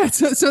 Yeah.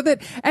 So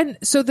that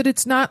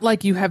it's not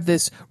like you have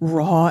this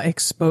raw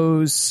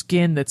exposed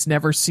skin that's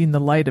never seen the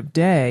light of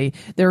day.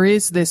 There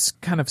is this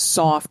kind of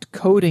soft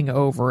coating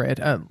over it,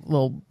 a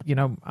little,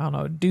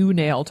 dew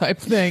nail type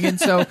thing. And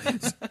so,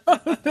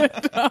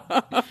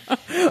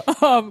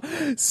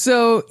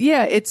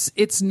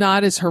 it's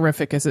not as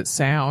horrific as it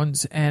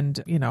sounds.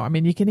 And,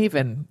 you can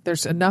even,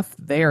 there's enough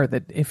there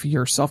that if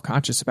you're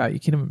self-conscious about it, you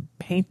can even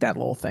paint that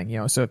little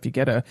thing, so if you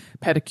get a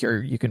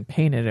pedicure, you can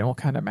paint it and it will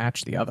kind of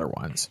match the other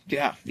ones.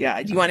 Yeah. Do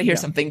you want to hear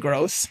something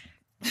gross?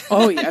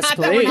 Oh, yes,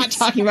 please. We're not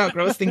talking about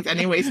gross things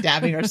anyway,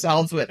 stabbing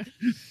ourselves with,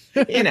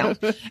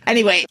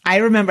 Anyway, I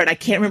remember, and I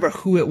can't remember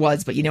who it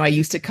was, but, I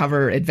used to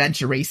cover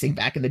adventure racing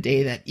back in the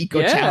day. That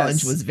Eco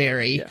Challenge was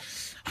very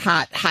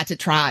hot to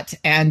trot.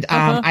 And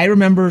I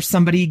remember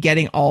somebody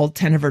getting all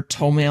 10 of her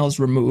toenails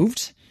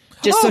removed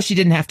just so she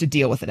didn't have to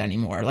deal with it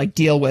anymore, like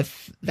deal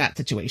with that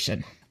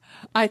situation.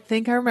 I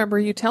think I remember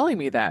you telling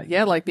me that.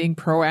 Yeah, like being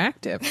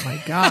proactive. My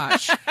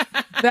gosh.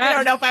 I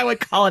don't know if I would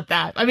call it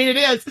that. It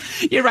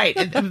is. You're right.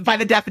 By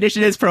the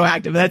definition, it is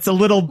proactive.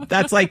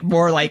 That's like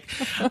more like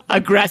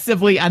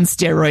aggressively on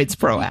steroids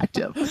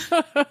proactive.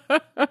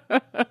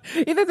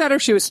 Either that or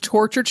she was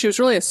tortured. She was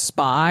really a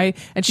spy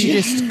and she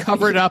just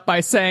covered up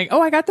by saying,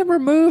 I got them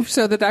removed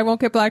so that I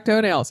won't get black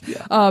toenails.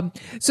 Yeah.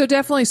 So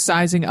definitely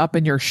sizing up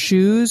in your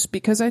shoes,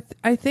 because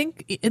I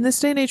think in this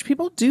day and age,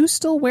 people do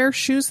still wear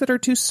shoes that are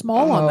too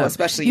small on them.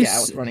 Especially,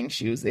 with running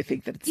shoes. They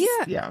think that it's,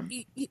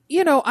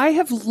 I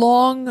have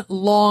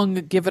long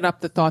given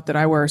up the thought that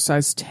I wear a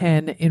size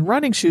 10 in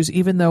running shoes,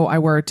 even though I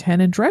wear a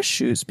 10 in dress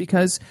shoes,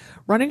 because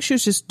running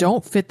shoes just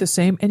don't fit the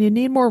same and you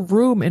need more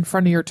room in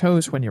front of your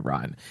toes when you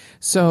run.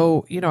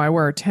 So, I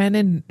wear a 10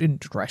 in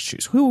dress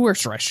shoes. Who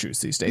wears dress shoes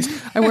these days?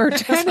 I wear a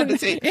 10 in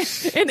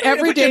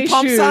everyday shoes.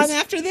 Pumps on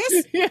after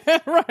this? Yeah,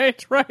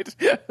 right.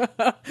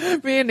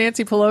 Me and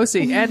Nancy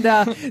Pelosi.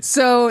 And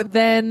so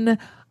then,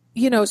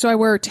 so I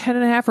wear a 10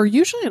 and a half or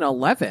usually an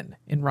 11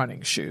 in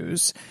running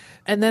shoes.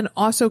 And then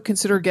also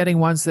consider getting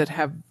ones that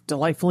have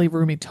delightfully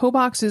roomy toe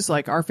boxes,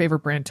 like our favorite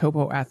brand,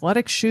 Topo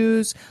Athletic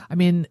shoes.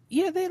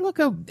 They look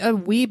a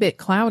wee bit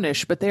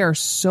clownish, but they are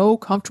so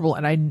comfortable.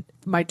 And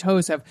my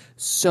toes have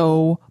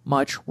so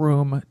much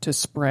room to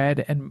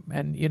spread and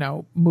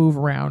move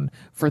around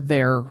for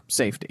their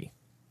safety.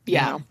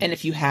 Yeah. And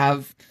if you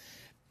have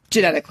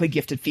genetically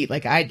gifted feet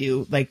like I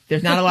do, like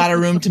there's not a lot of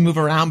room to move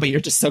around, but you're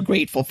just so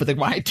grateful for the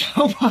wide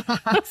toe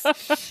box,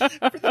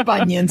 for the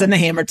bunions and the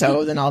hammer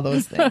toes and all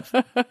those things.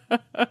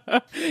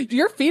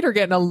 Your feet are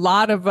getting a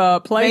lot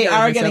of play. They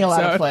are getting a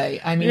lot of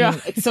play.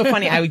 It's so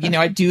funny.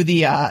 I do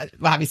the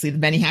obviously the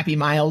Many Happy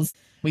Miles.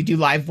 We do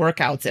live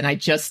workouts, and I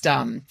just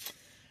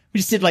we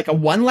just did like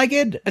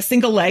a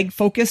single leg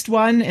focused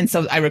one. And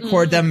so I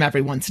record them every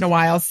once in a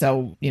while.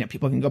 So,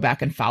 people can go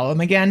back and follow them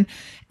again.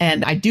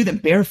 And I do them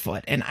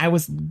barefoot. And I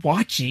was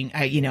watching,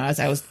 as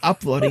I was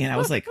uploading it, I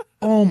was like,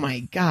 oh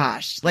my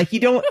gosh, like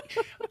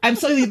I'm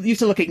so used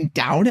to looking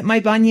down at my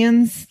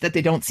bunions that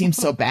they don't seem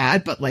so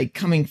bad, but like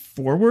coming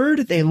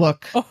forward, they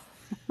look,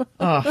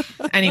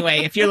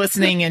 anyway, if you're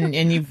listening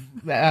and you've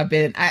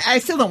been, I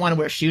still don't want to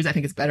wear shoes. I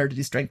think it's better to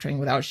do strength training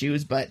without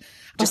shoes, but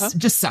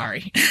just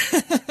sorry.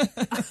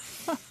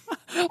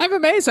 I'm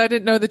amazed. I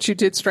didn't know that you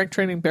did strength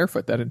training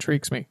barefoot. That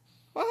intrigues me.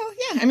 Well,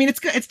 I mean, it's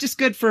good. It's just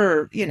good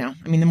for, I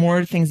mean, the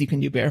more things you can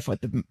do barefoot,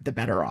 the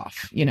better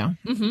off, I'm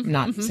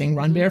not saying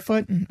run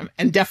barefoot,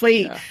 and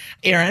definitely,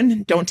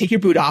 Aaron, don't take your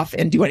boot off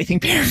and do anything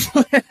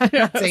barefoot. I'm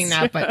not saying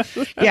that, but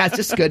yeah, it's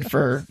just good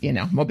for,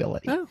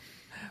 mobility. Oh.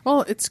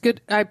 Well, it's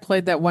good. I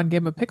played that one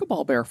game of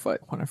pickleball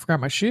barefoot when I forgot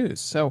my shoes.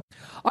 So,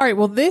 all right.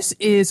 Well, this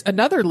is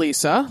another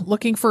Lisa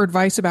looking for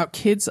advice about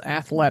kids'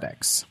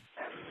 athletics.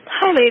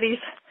 Hi, ladies.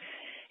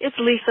 It's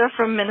Lisa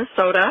from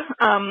Minnesota.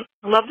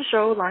 Love the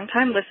show,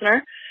 longtime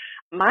listener.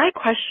 My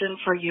question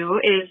for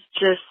you is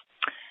just,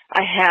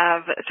 I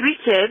have 3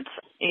 kids,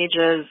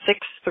 ages 6,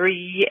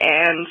 3,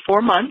 and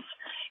 4 months.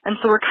 And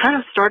so we're kind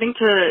of starting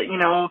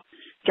to,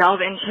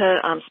 delve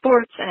into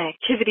sports and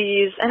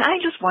activities, and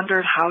I just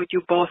wondered how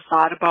you both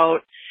thought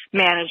about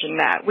managing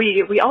that.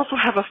 We also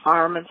have a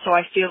farm, and so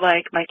I feel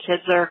like my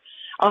kids are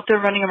out there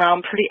running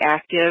around pretty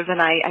active,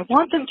 and I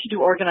want them to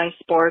do organized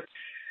sports.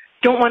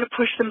 Don't want to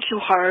push them too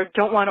hard,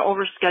 don't want to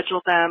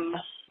overschedule them,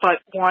 but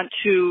want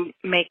to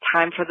make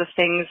time for the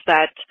things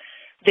that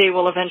they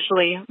will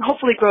eventually,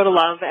 hopefully, grow to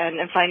love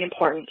and find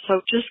important.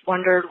 So just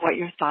wondered what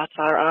your thoughts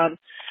are on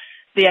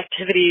the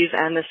activities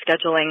and the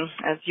scheduling,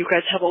 as you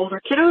guys have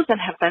older kiddos and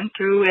have been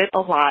through it a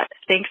lot.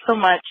 Thanks so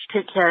much.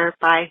 Take care.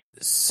 Bye.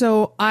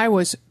 So I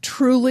was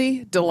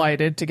truly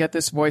delighted to get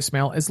this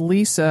voicemail, as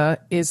Lisa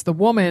is the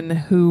woman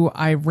who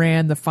I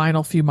ran the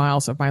final few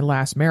miles of my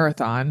last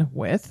marathon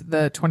with,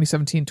 the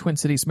 2017 Twin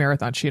Cities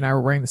Marathon. She and I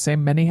were wearing the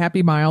same Many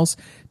Happy Miles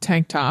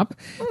tank top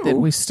that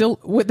we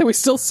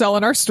still sell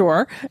in our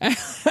store.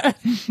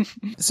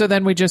 So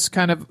then we just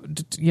kind of,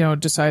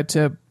 decided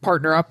to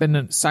partner up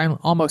and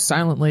almost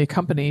silently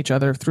accompany each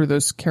other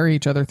carry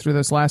each other through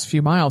those last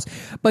few miles.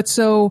 But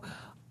so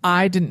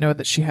I didn't know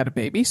that she had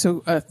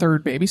a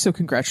third baby. So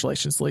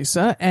congratulations,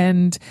 Lisa.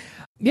 And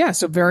yeah,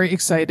 so very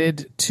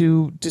excited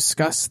to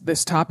discuss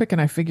this topic. And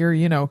I figure,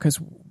 because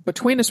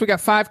between us, we got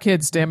 5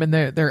 kids, Dim, and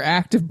they're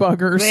active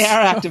buggers. They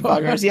are active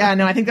buggers. Yeah,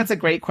 no, I think that's a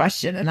great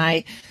question. And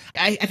I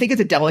think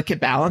it's a delicate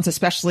balance,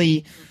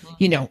 especially,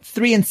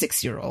 3 and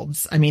 6 year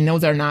olds. I mean,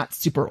 those are not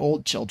super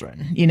old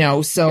children,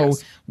 so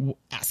yes.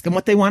 Ask them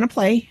what they want to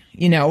play,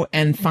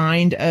 and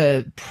find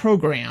a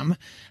program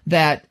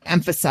that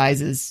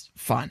emphasizes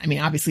fun. I mean,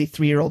 obviously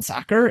 3-year-old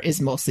soccer is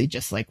mostly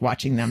just like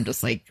watching them,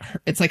 it's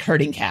like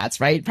herding cats,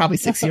 right? Probably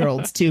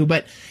 6-year-olds too.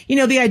 But,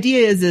 the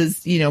idea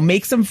is,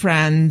 make some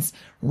friends,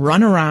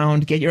 run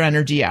around, get your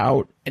energy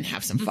out and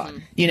have some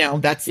fun.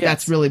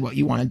 That's really what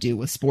you want to do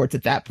with sports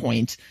at that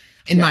point.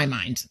 In my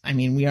mind, I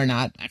mean, we are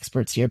not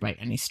experts here by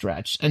any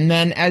stretch. And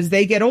then as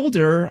they get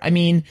older, I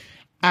mean,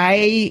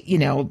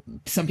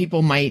 some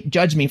people might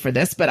judge me for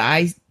this, but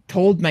I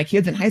told my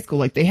kids in high school,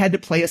 like they had to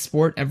play a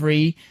sport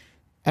every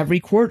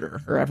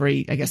quarter or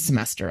every,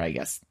 semester, Or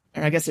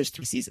I guess there's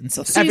 3 seasons.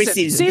 So every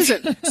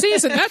season.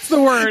 Season. That's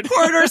the word.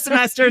 Quarter,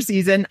 semester,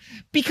 season.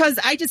 Because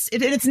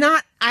it's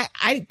not,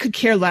 I could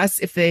care less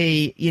if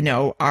they,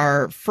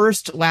 are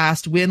first,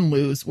 last, win,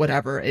 lose,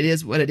 whatever. It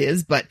is what it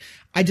is. But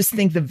I just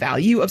think the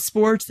value of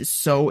sports is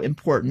so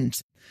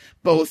important,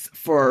 both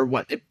for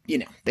what,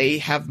 they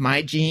have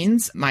my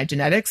genes, my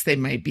genetics. They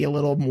might be a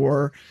little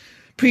more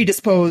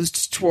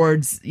predisposed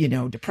towards,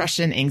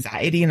 depression,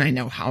 anxiety. And I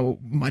know how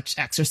much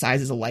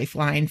exercise is a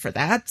lifeline for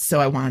that. So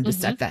I wanted to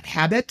set that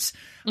habit.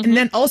 And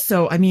then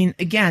also, I mean,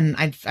 again,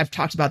 I've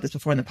talked about this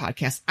before in the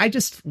podcast. I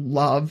just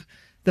love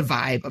the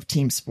vibe of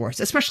team sports,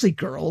 especially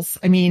girls.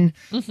 I mean,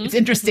 it's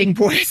interesting,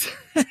 boys.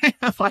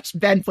 I watched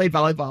Ben play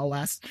volleyball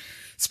last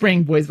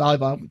spring, boys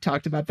volleyball. We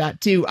talked about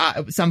that too,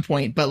 at some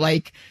point, but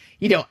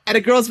at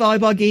a girls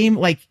volleyball game,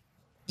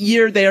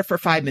 you're there for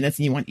 5 minutes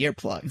and you want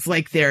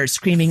earplugs. They're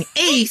screaming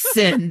ace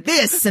and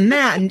this and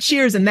that and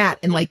cheers and that.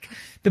 And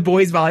the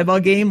boys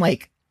volleyball game,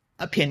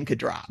 a pin could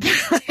drop.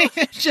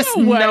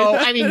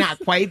 I mean, not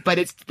quite, but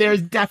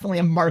there's definitely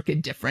a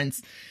marked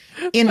difference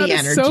in the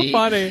energy. So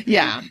funny.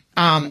 Yeah.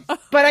 But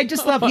I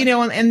just love,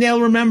 and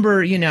they'll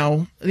remember,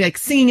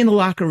 singing in the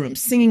locker room,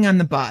 singing on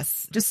the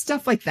bus, just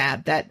stuff like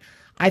that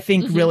I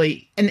think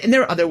really, and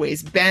there are other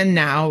ways. Ben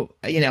now,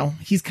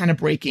 he's kind of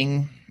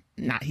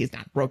he's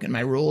not broken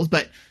my rules,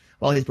 but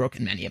he's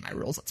broken many of my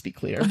rules, let's be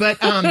clear. But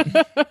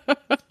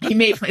he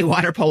may play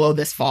water polo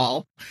this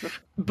fall.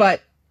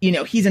 But,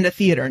 he's into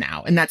theater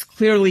now, and that's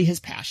clearly his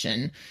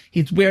passion.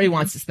 He's where he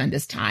wants to spend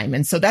his time.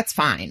 And so that's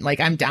fine.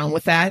 I'm down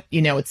with that.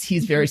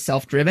 He's very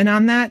self-driven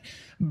on that.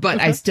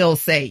 But I still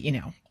say,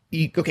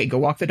 go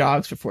walk the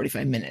dogs for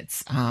 45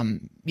 minutes.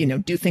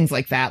 Do things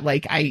like that.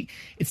 I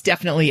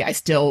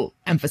still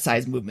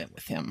emphasize movement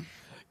with him.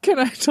 Can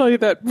I tell you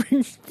that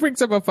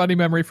brings up a funny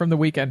memory from the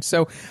weekend?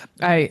 So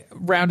I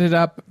rounded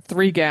up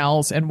 3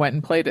 gals and went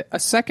and played a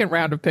second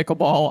round of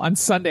pickleball on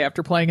Sunday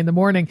after playing in the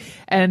morning.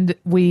 And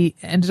we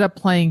ended up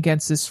playing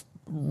against this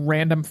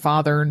random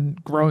father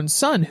and grown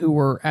son who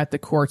were at the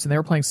courts, and they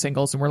were playing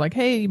singles. And we're like,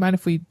 hey, you mind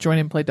if we join in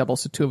and play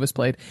doubles? So 2 of us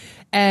played.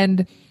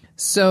 And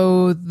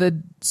so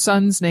the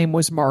son's name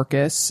was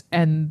Marcus,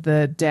 and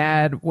the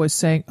dad was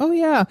saying, oh,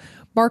 yeah,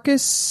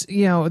 Marcus,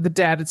 the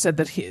dad had said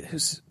that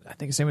I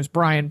think his name was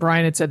Brian.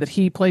 Brian had said that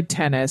he played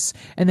tennis,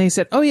 and they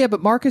said, "Oh yeah,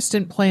 but Marcus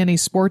didn't play any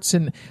sports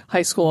in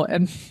high school."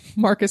 And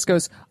Marcus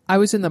goes, "I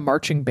was in the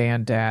marching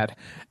band, Dad."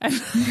 And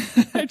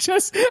and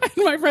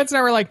my friends and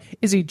I were like,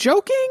 "Is he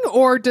joking,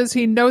 or does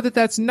he know that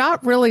that's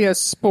not really a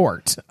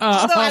sport?"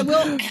 Although I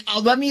will,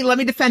 let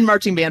me defend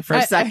marching band for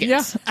a second,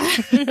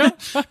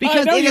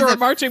 because it is a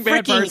marching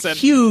band person.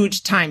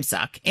 Huge time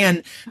suck,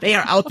 and they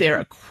are out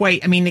there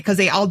quite. I mean, because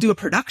they all do a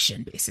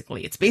production.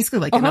 Basically, it's basically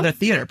like another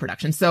theater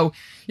production. So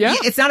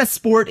it's not a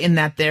sport in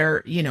that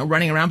they're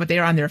running around, but they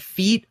are on their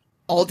feet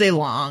all day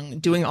long,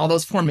 doing all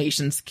those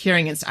formations,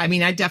 carrying it. I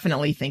mean, I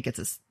definitely think it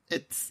is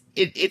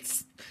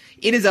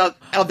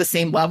of the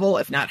same level,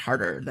 if not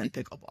harder than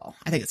pickleball.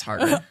 I think it's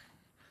harder.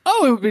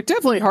 Oh, it would be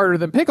definitely harder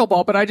than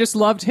pickleball, but I just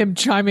loved him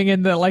chiming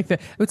in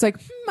it's like,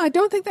 I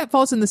don't think that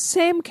falls in the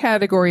same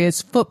category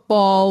as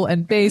football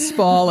and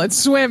baseball and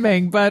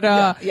swimming, but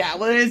well,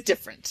 it is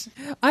different.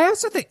 I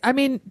also think,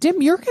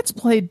 Dim, your kids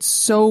played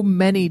so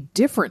many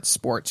different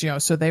sports,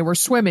 so they were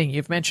swimming.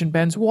 You've mentioned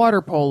Ben's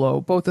water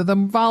polo, both of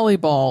them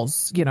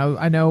volleyballs.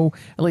 I know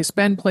at least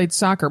Ben played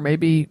soccer,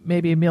 maybe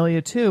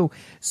Amelia too.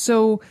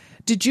 So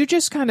did you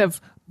just kind of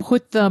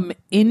put them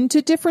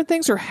into different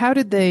things, or how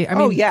did they?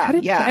 How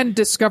did Ben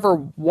discover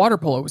water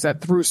polo? Was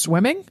that through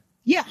swimming?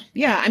 Yeah.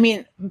 I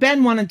mean,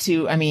 Ben wanted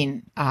to.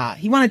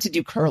 He wanted to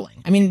do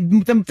curling. I mean,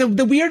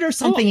 the weirder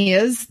something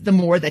is, the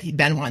more that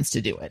Ben wants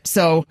to do it.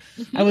 So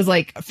I was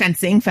like,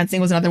 fencing.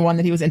 Fencing was another one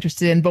that he was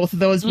interested in. Both of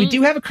those. We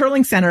do have a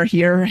curling center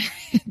here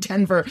in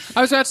Denver.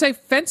 I was about to say,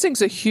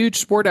 fencing's a huge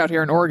sport out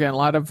here in Oregon. A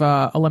lot of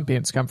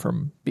Olympians come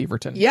from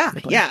Beaverton.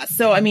 Yeah.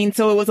 So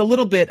it was a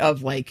little bit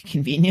of like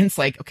convenience.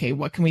 Like, okay,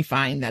 what can we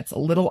find that's a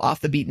little off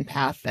the beaten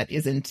path that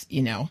isn't,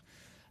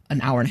 an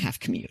hour and a half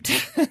commute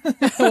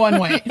one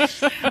way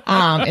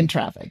in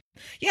traffic.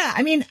 Yeah.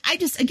 I mean, I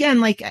just,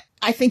 again,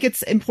 I think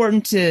it's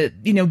important to,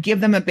 give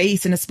them a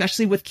base, and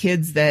especially with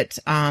kids that,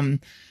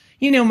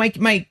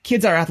 my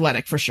kids are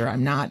athletic for sure.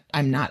 I'm not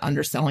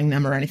underselling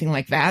them or anything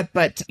like that.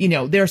 But,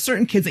 there are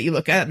certain kids that you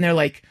look at and they're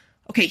like,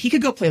 okay, he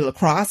could go play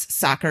lacrosse,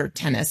 soccer,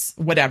 tennis,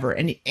 whatever,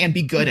 and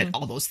be good at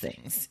all those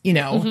things,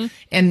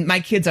 and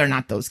my kids are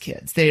not those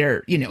kids.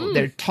 They're,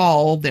 they're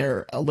tall,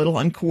 they're a little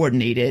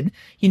uncoordinated,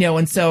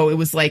 and so it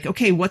was like,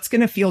 okay, what's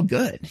going to feel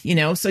good,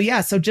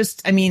 so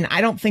just, I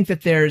don't think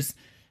that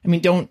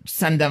don't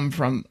send them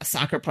from a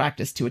soccer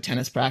practice to a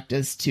tennis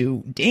practice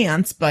to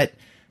dance, but,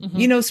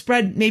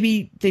 spread,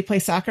 maybe they play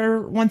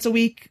soccer once a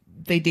week,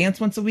 they dance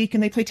once a week,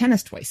 and they play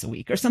tennis twice a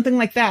week or something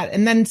like that,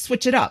 and then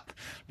switch it up,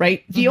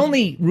 right? The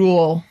only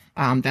rule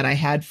that I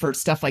had for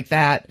stuff like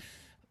that,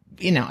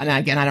 and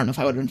again, I don't know if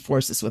I would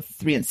enforce this with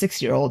 3 and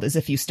 6 year old, is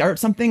if you start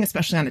something,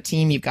 especially on a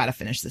team, you've got to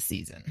finish the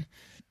season.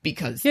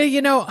 Because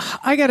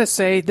I gotta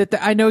say that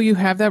I know you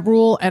have that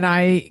rule, and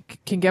I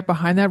can get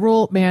behind that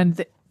rule, man.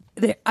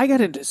 I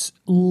got into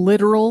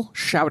literal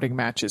shouting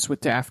matches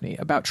with Daphne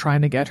about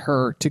trying to get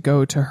her to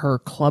go to her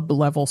club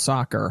level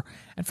soccer.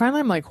 And finally,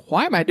 I'm like,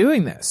 why am I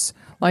doing this?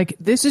 Like,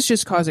 this is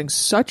just causing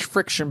such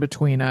friction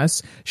between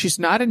us. She's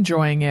not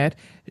enjoying it.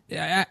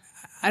 I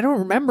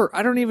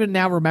don't even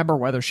now remember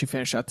whether she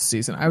finished out the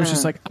season. I was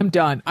just like, I'm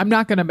done. I'm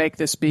not going to make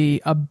this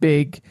be a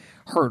big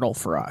hurdle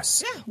for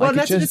us. Yeah, well,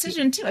 that's a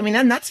decision too.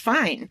 And that's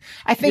fine.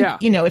 I think,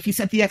 if you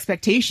set the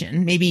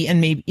expectation, maybe at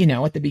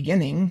the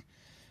beginning,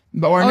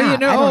 or not. I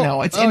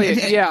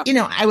don't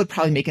know. I would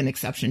probably make an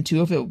exception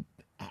too if it,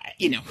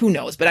 who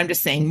knows? But I'm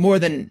just saying more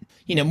than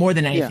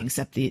anything,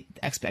 set the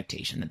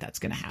expectation that that's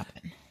going to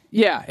happen.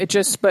 Yeah, it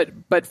just, but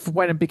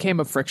when it became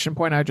a friction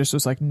point, I just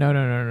was like,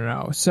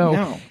 no.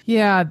 So,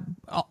 yeah,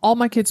 all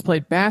my kids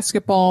played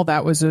basketball.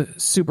 That was a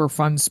super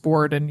fun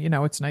sport. And,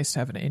 it's nice to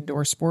have an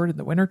indoor sport in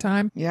the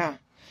wintertime. Yeah.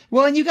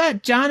 Well, and you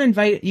got John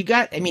invited, he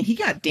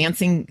got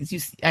dancing,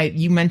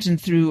 you mentioned,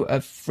 through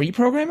a free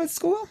program at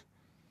school?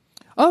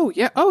 Oh,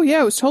 yeah.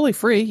 It was totally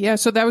free. Yeah.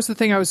 So that was the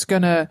thing I was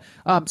going to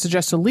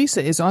suggest to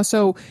Lisa is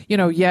also,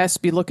 yes,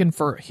 be looking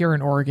for, here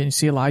in Oregon, you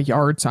see a lot of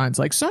yard signs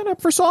like sign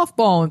up for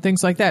softball and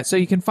things like that. So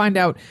you can find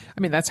out.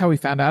 That's how we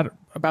found out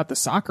about the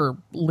soccer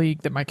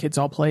league that my kids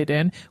all played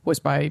in, was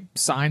by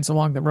signs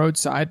along the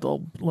roadside,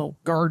 little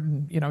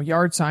garden,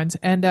 yard signs.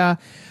 And,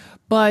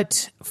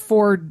 but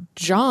for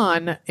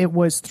John, it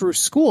was through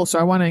school. So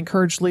I want to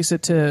encourage Lisa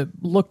to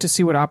look to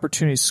see what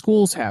opportunities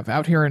schools have.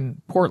 Out here in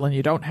Portland,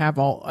 you don't have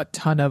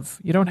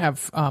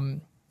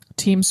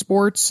team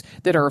sports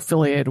that are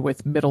affiliated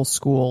with middle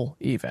school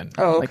even.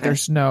 Oh, okay. Like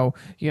there's no,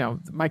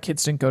 my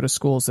kids didn't go to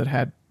schools that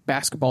had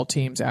basketball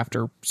teams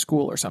after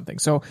school or something.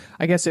 So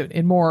I guess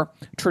in more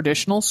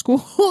traditional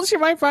schools, you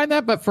might find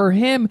that. But for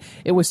him,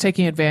 it was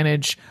taking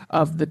advantage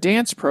of the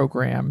dance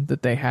program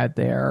that they had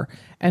there.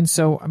 And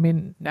so,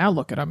 now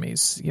look at him.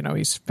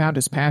 He's found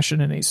his passion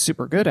and he's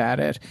super good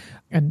at it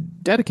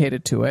and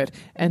dedicated to it.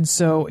 And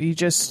so you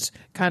just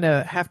kind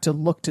of have to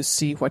look to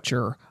see what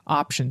your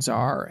options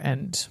are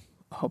and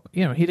hope,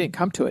 he didn't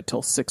come to it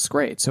till 6th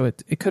grade. So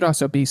it could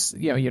also be,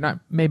 you're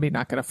not going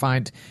to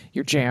find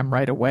your jam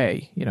right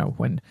away,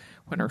 when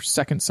when her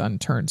second son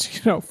turns,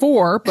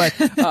 4. But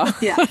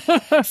yeah,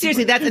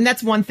 seriously,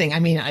 that's one thing. I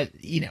mean,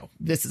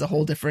 this is a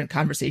whole different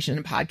conversation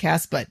and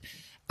podcast, but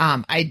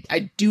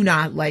I do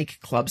not like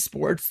club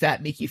sports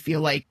that make you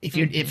feel like if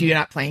you're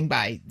not playing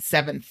by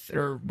 7th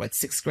or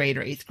 6th grade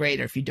or 8th grade,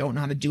 or if you don't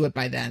know how to do it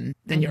by then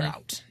you're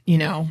out, And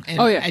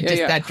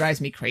that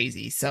drives me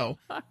crazy. So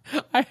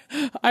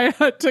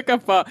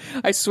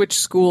I switched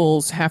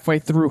schools halfway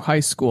through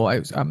high school.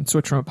 I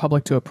switched from a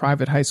public to a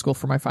private high school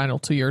for my final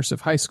 2 years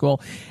of high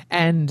school.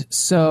 And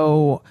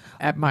so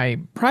at my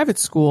private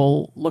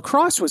school,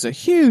 lacrosse was a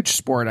huge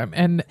sport.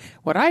 And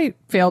what I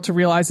failed to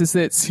realize is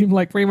that it seemed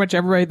like pretty much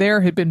everybody there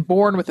had been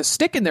born with a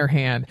stick in their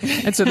hand.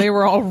 And so they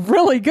were all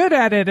really good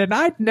at it. And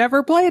I'd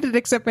never played it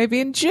except maybe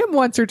in gym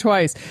once or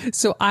twice.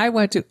 So I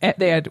went to,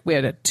 we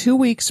had a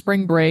 2-week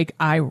spring break.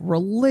 I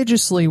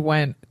religiously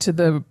went to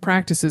the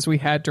practices we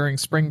had during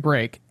spring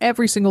break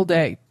every single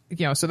day.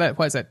 So that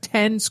was at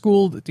 10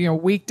 school,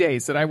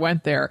 weekdays that I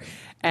went there.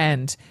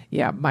 And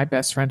yeah, my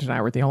best friend and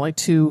I were the only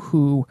two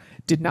who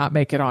did not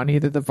make it on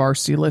either the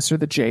varsity list or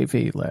the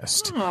JV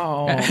list.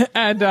 Oh,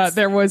 and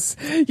there was,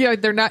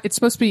 they're not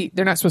supposed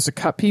to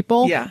cut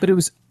people, but it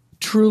was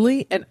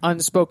truly an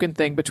unspoken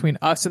thing between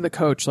us and the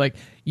coach. Like,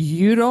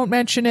 you don't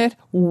mention it,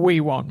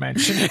 we won't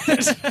mention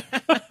it.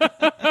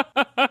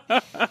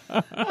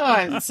 Oh,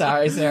 I'm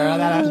sorry, Sarah.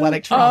 That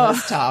athletic trauma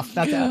is tough.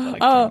 That athletic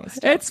trauma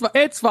is tough.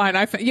 It's fine.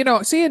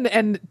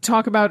 And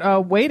talk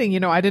about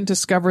waiting. I didn't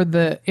discover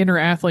the inner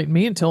athlete in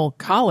me until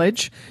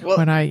college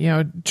when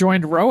I,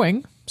 joined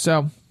rowing.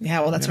 So yeah,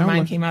 well, that's when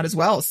mine came out as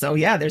well. So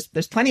yeah, there's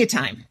plenty of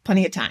time.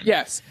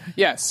 Yes.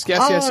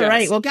 All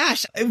right. Well,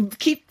 gosh,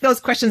 keep those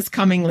questions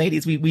coming,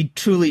 ladies. We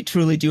truly,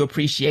 truly do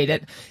appreciate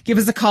it. Give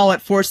us a call at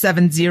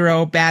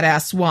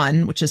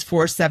 470-BADASS-1, which is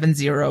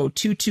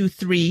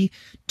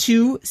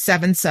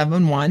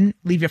 470-223-2771.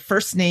 Leave your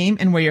first name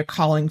and where you're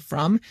calling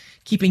from,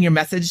 keeping your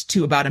message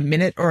to about a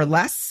minute or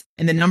less.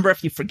 And the number,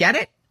 if you forget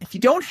it, if you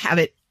don't have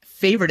it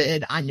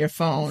favorited on your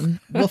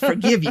phone, we'll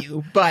forgive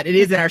you, but it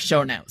is in our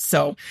show notes,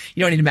 so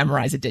you don't need to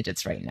memorize the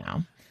digits right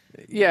now.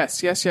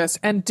 Yes.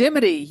 And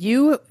Dimity,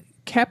 you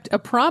kept a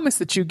promise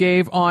that you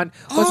gave on,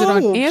 was it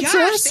on Answers?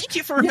 Gosh, thank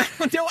you for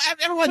remembering.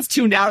 Everyone's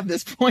tuned out at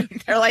this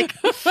point. They're like,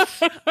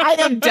 I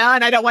am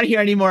done. I don't want to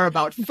hear any more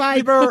about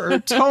fiber or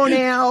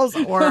toenails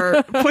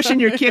or pushing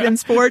your kid in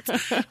sports.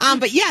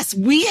 But yes,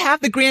 we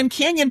have the Grand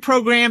Canyon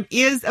program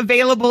is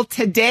available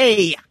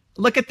today.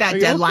 Look at that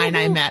deadline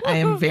I met. I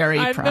am very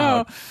proud.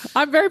 Know.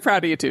 I'm very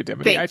proud of you too,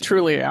 Dimity. I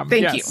truly am.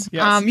 Thank you.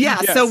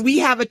 Yes. So we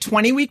have a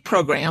 20-week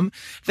program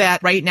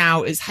that right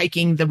now is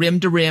hiking the rim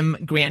to rim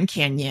Grand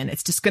Canyon.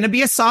 It's just going to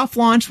be a soft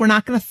launch. We're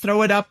not going to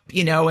throw it up,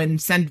 and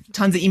send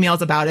tons of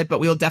emails about it, but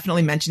we'll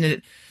definitely mention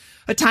it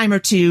a time or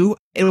two.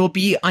 It will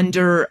be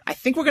under, I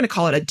think we're going to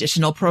call it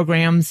additional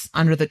programs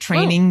under the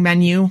training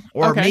menu,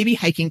 or maybe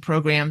hiking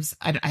programs.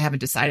 I haven't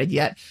decided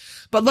yet.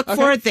 But look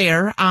for it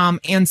there.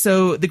 And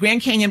so the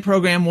Grand Canyon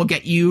program will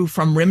get you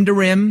from rim to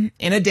rim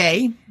in a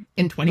day,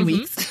 in 20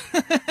 weeks,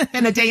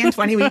 in a day in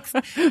 20 weeks.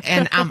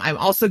 And I'm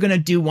also going to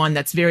do one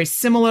that's very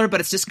similar, but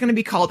it's just going to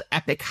be called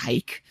Epic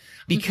Hike.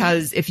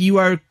 Because if you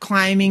are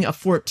climbing a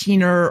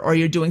 14er or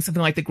you're doing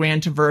something like the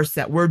Grand Traverse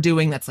that we're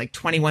doing, that's like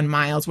 21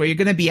 miles, where you're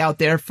going to be out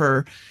there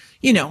for,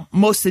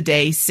 most of the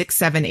day, 6,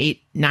 7,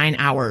 8, 9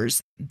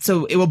 hours.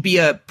 So it will be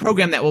a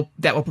program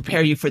that will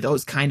prepare you for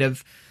those kind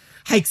of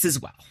hikes as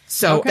well.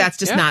 So that's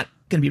just not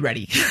going to be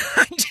ready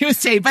on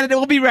Tuesday, but it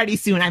will be ready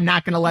soon. I'm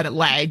not going to let it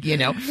lag,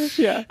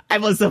 Yeah. I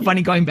was so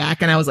funny going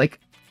back and I was like,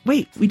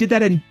 wait, we did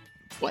that in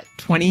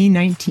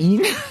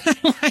 2019?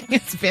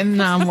 It's been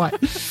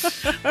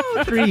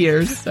 3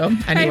 years. So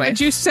anyway,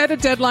 but you set a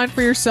deadline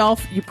for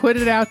yourself. You put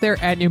it out there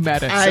and you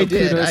met it. I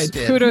did.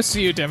 Kudos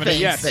to you, Dimity.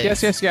 Yes.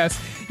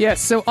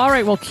 So all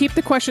right, well, keep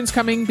the questions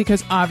coming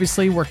because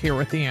obviously we're here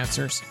with the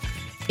answers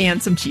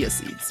and some chia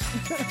seeds.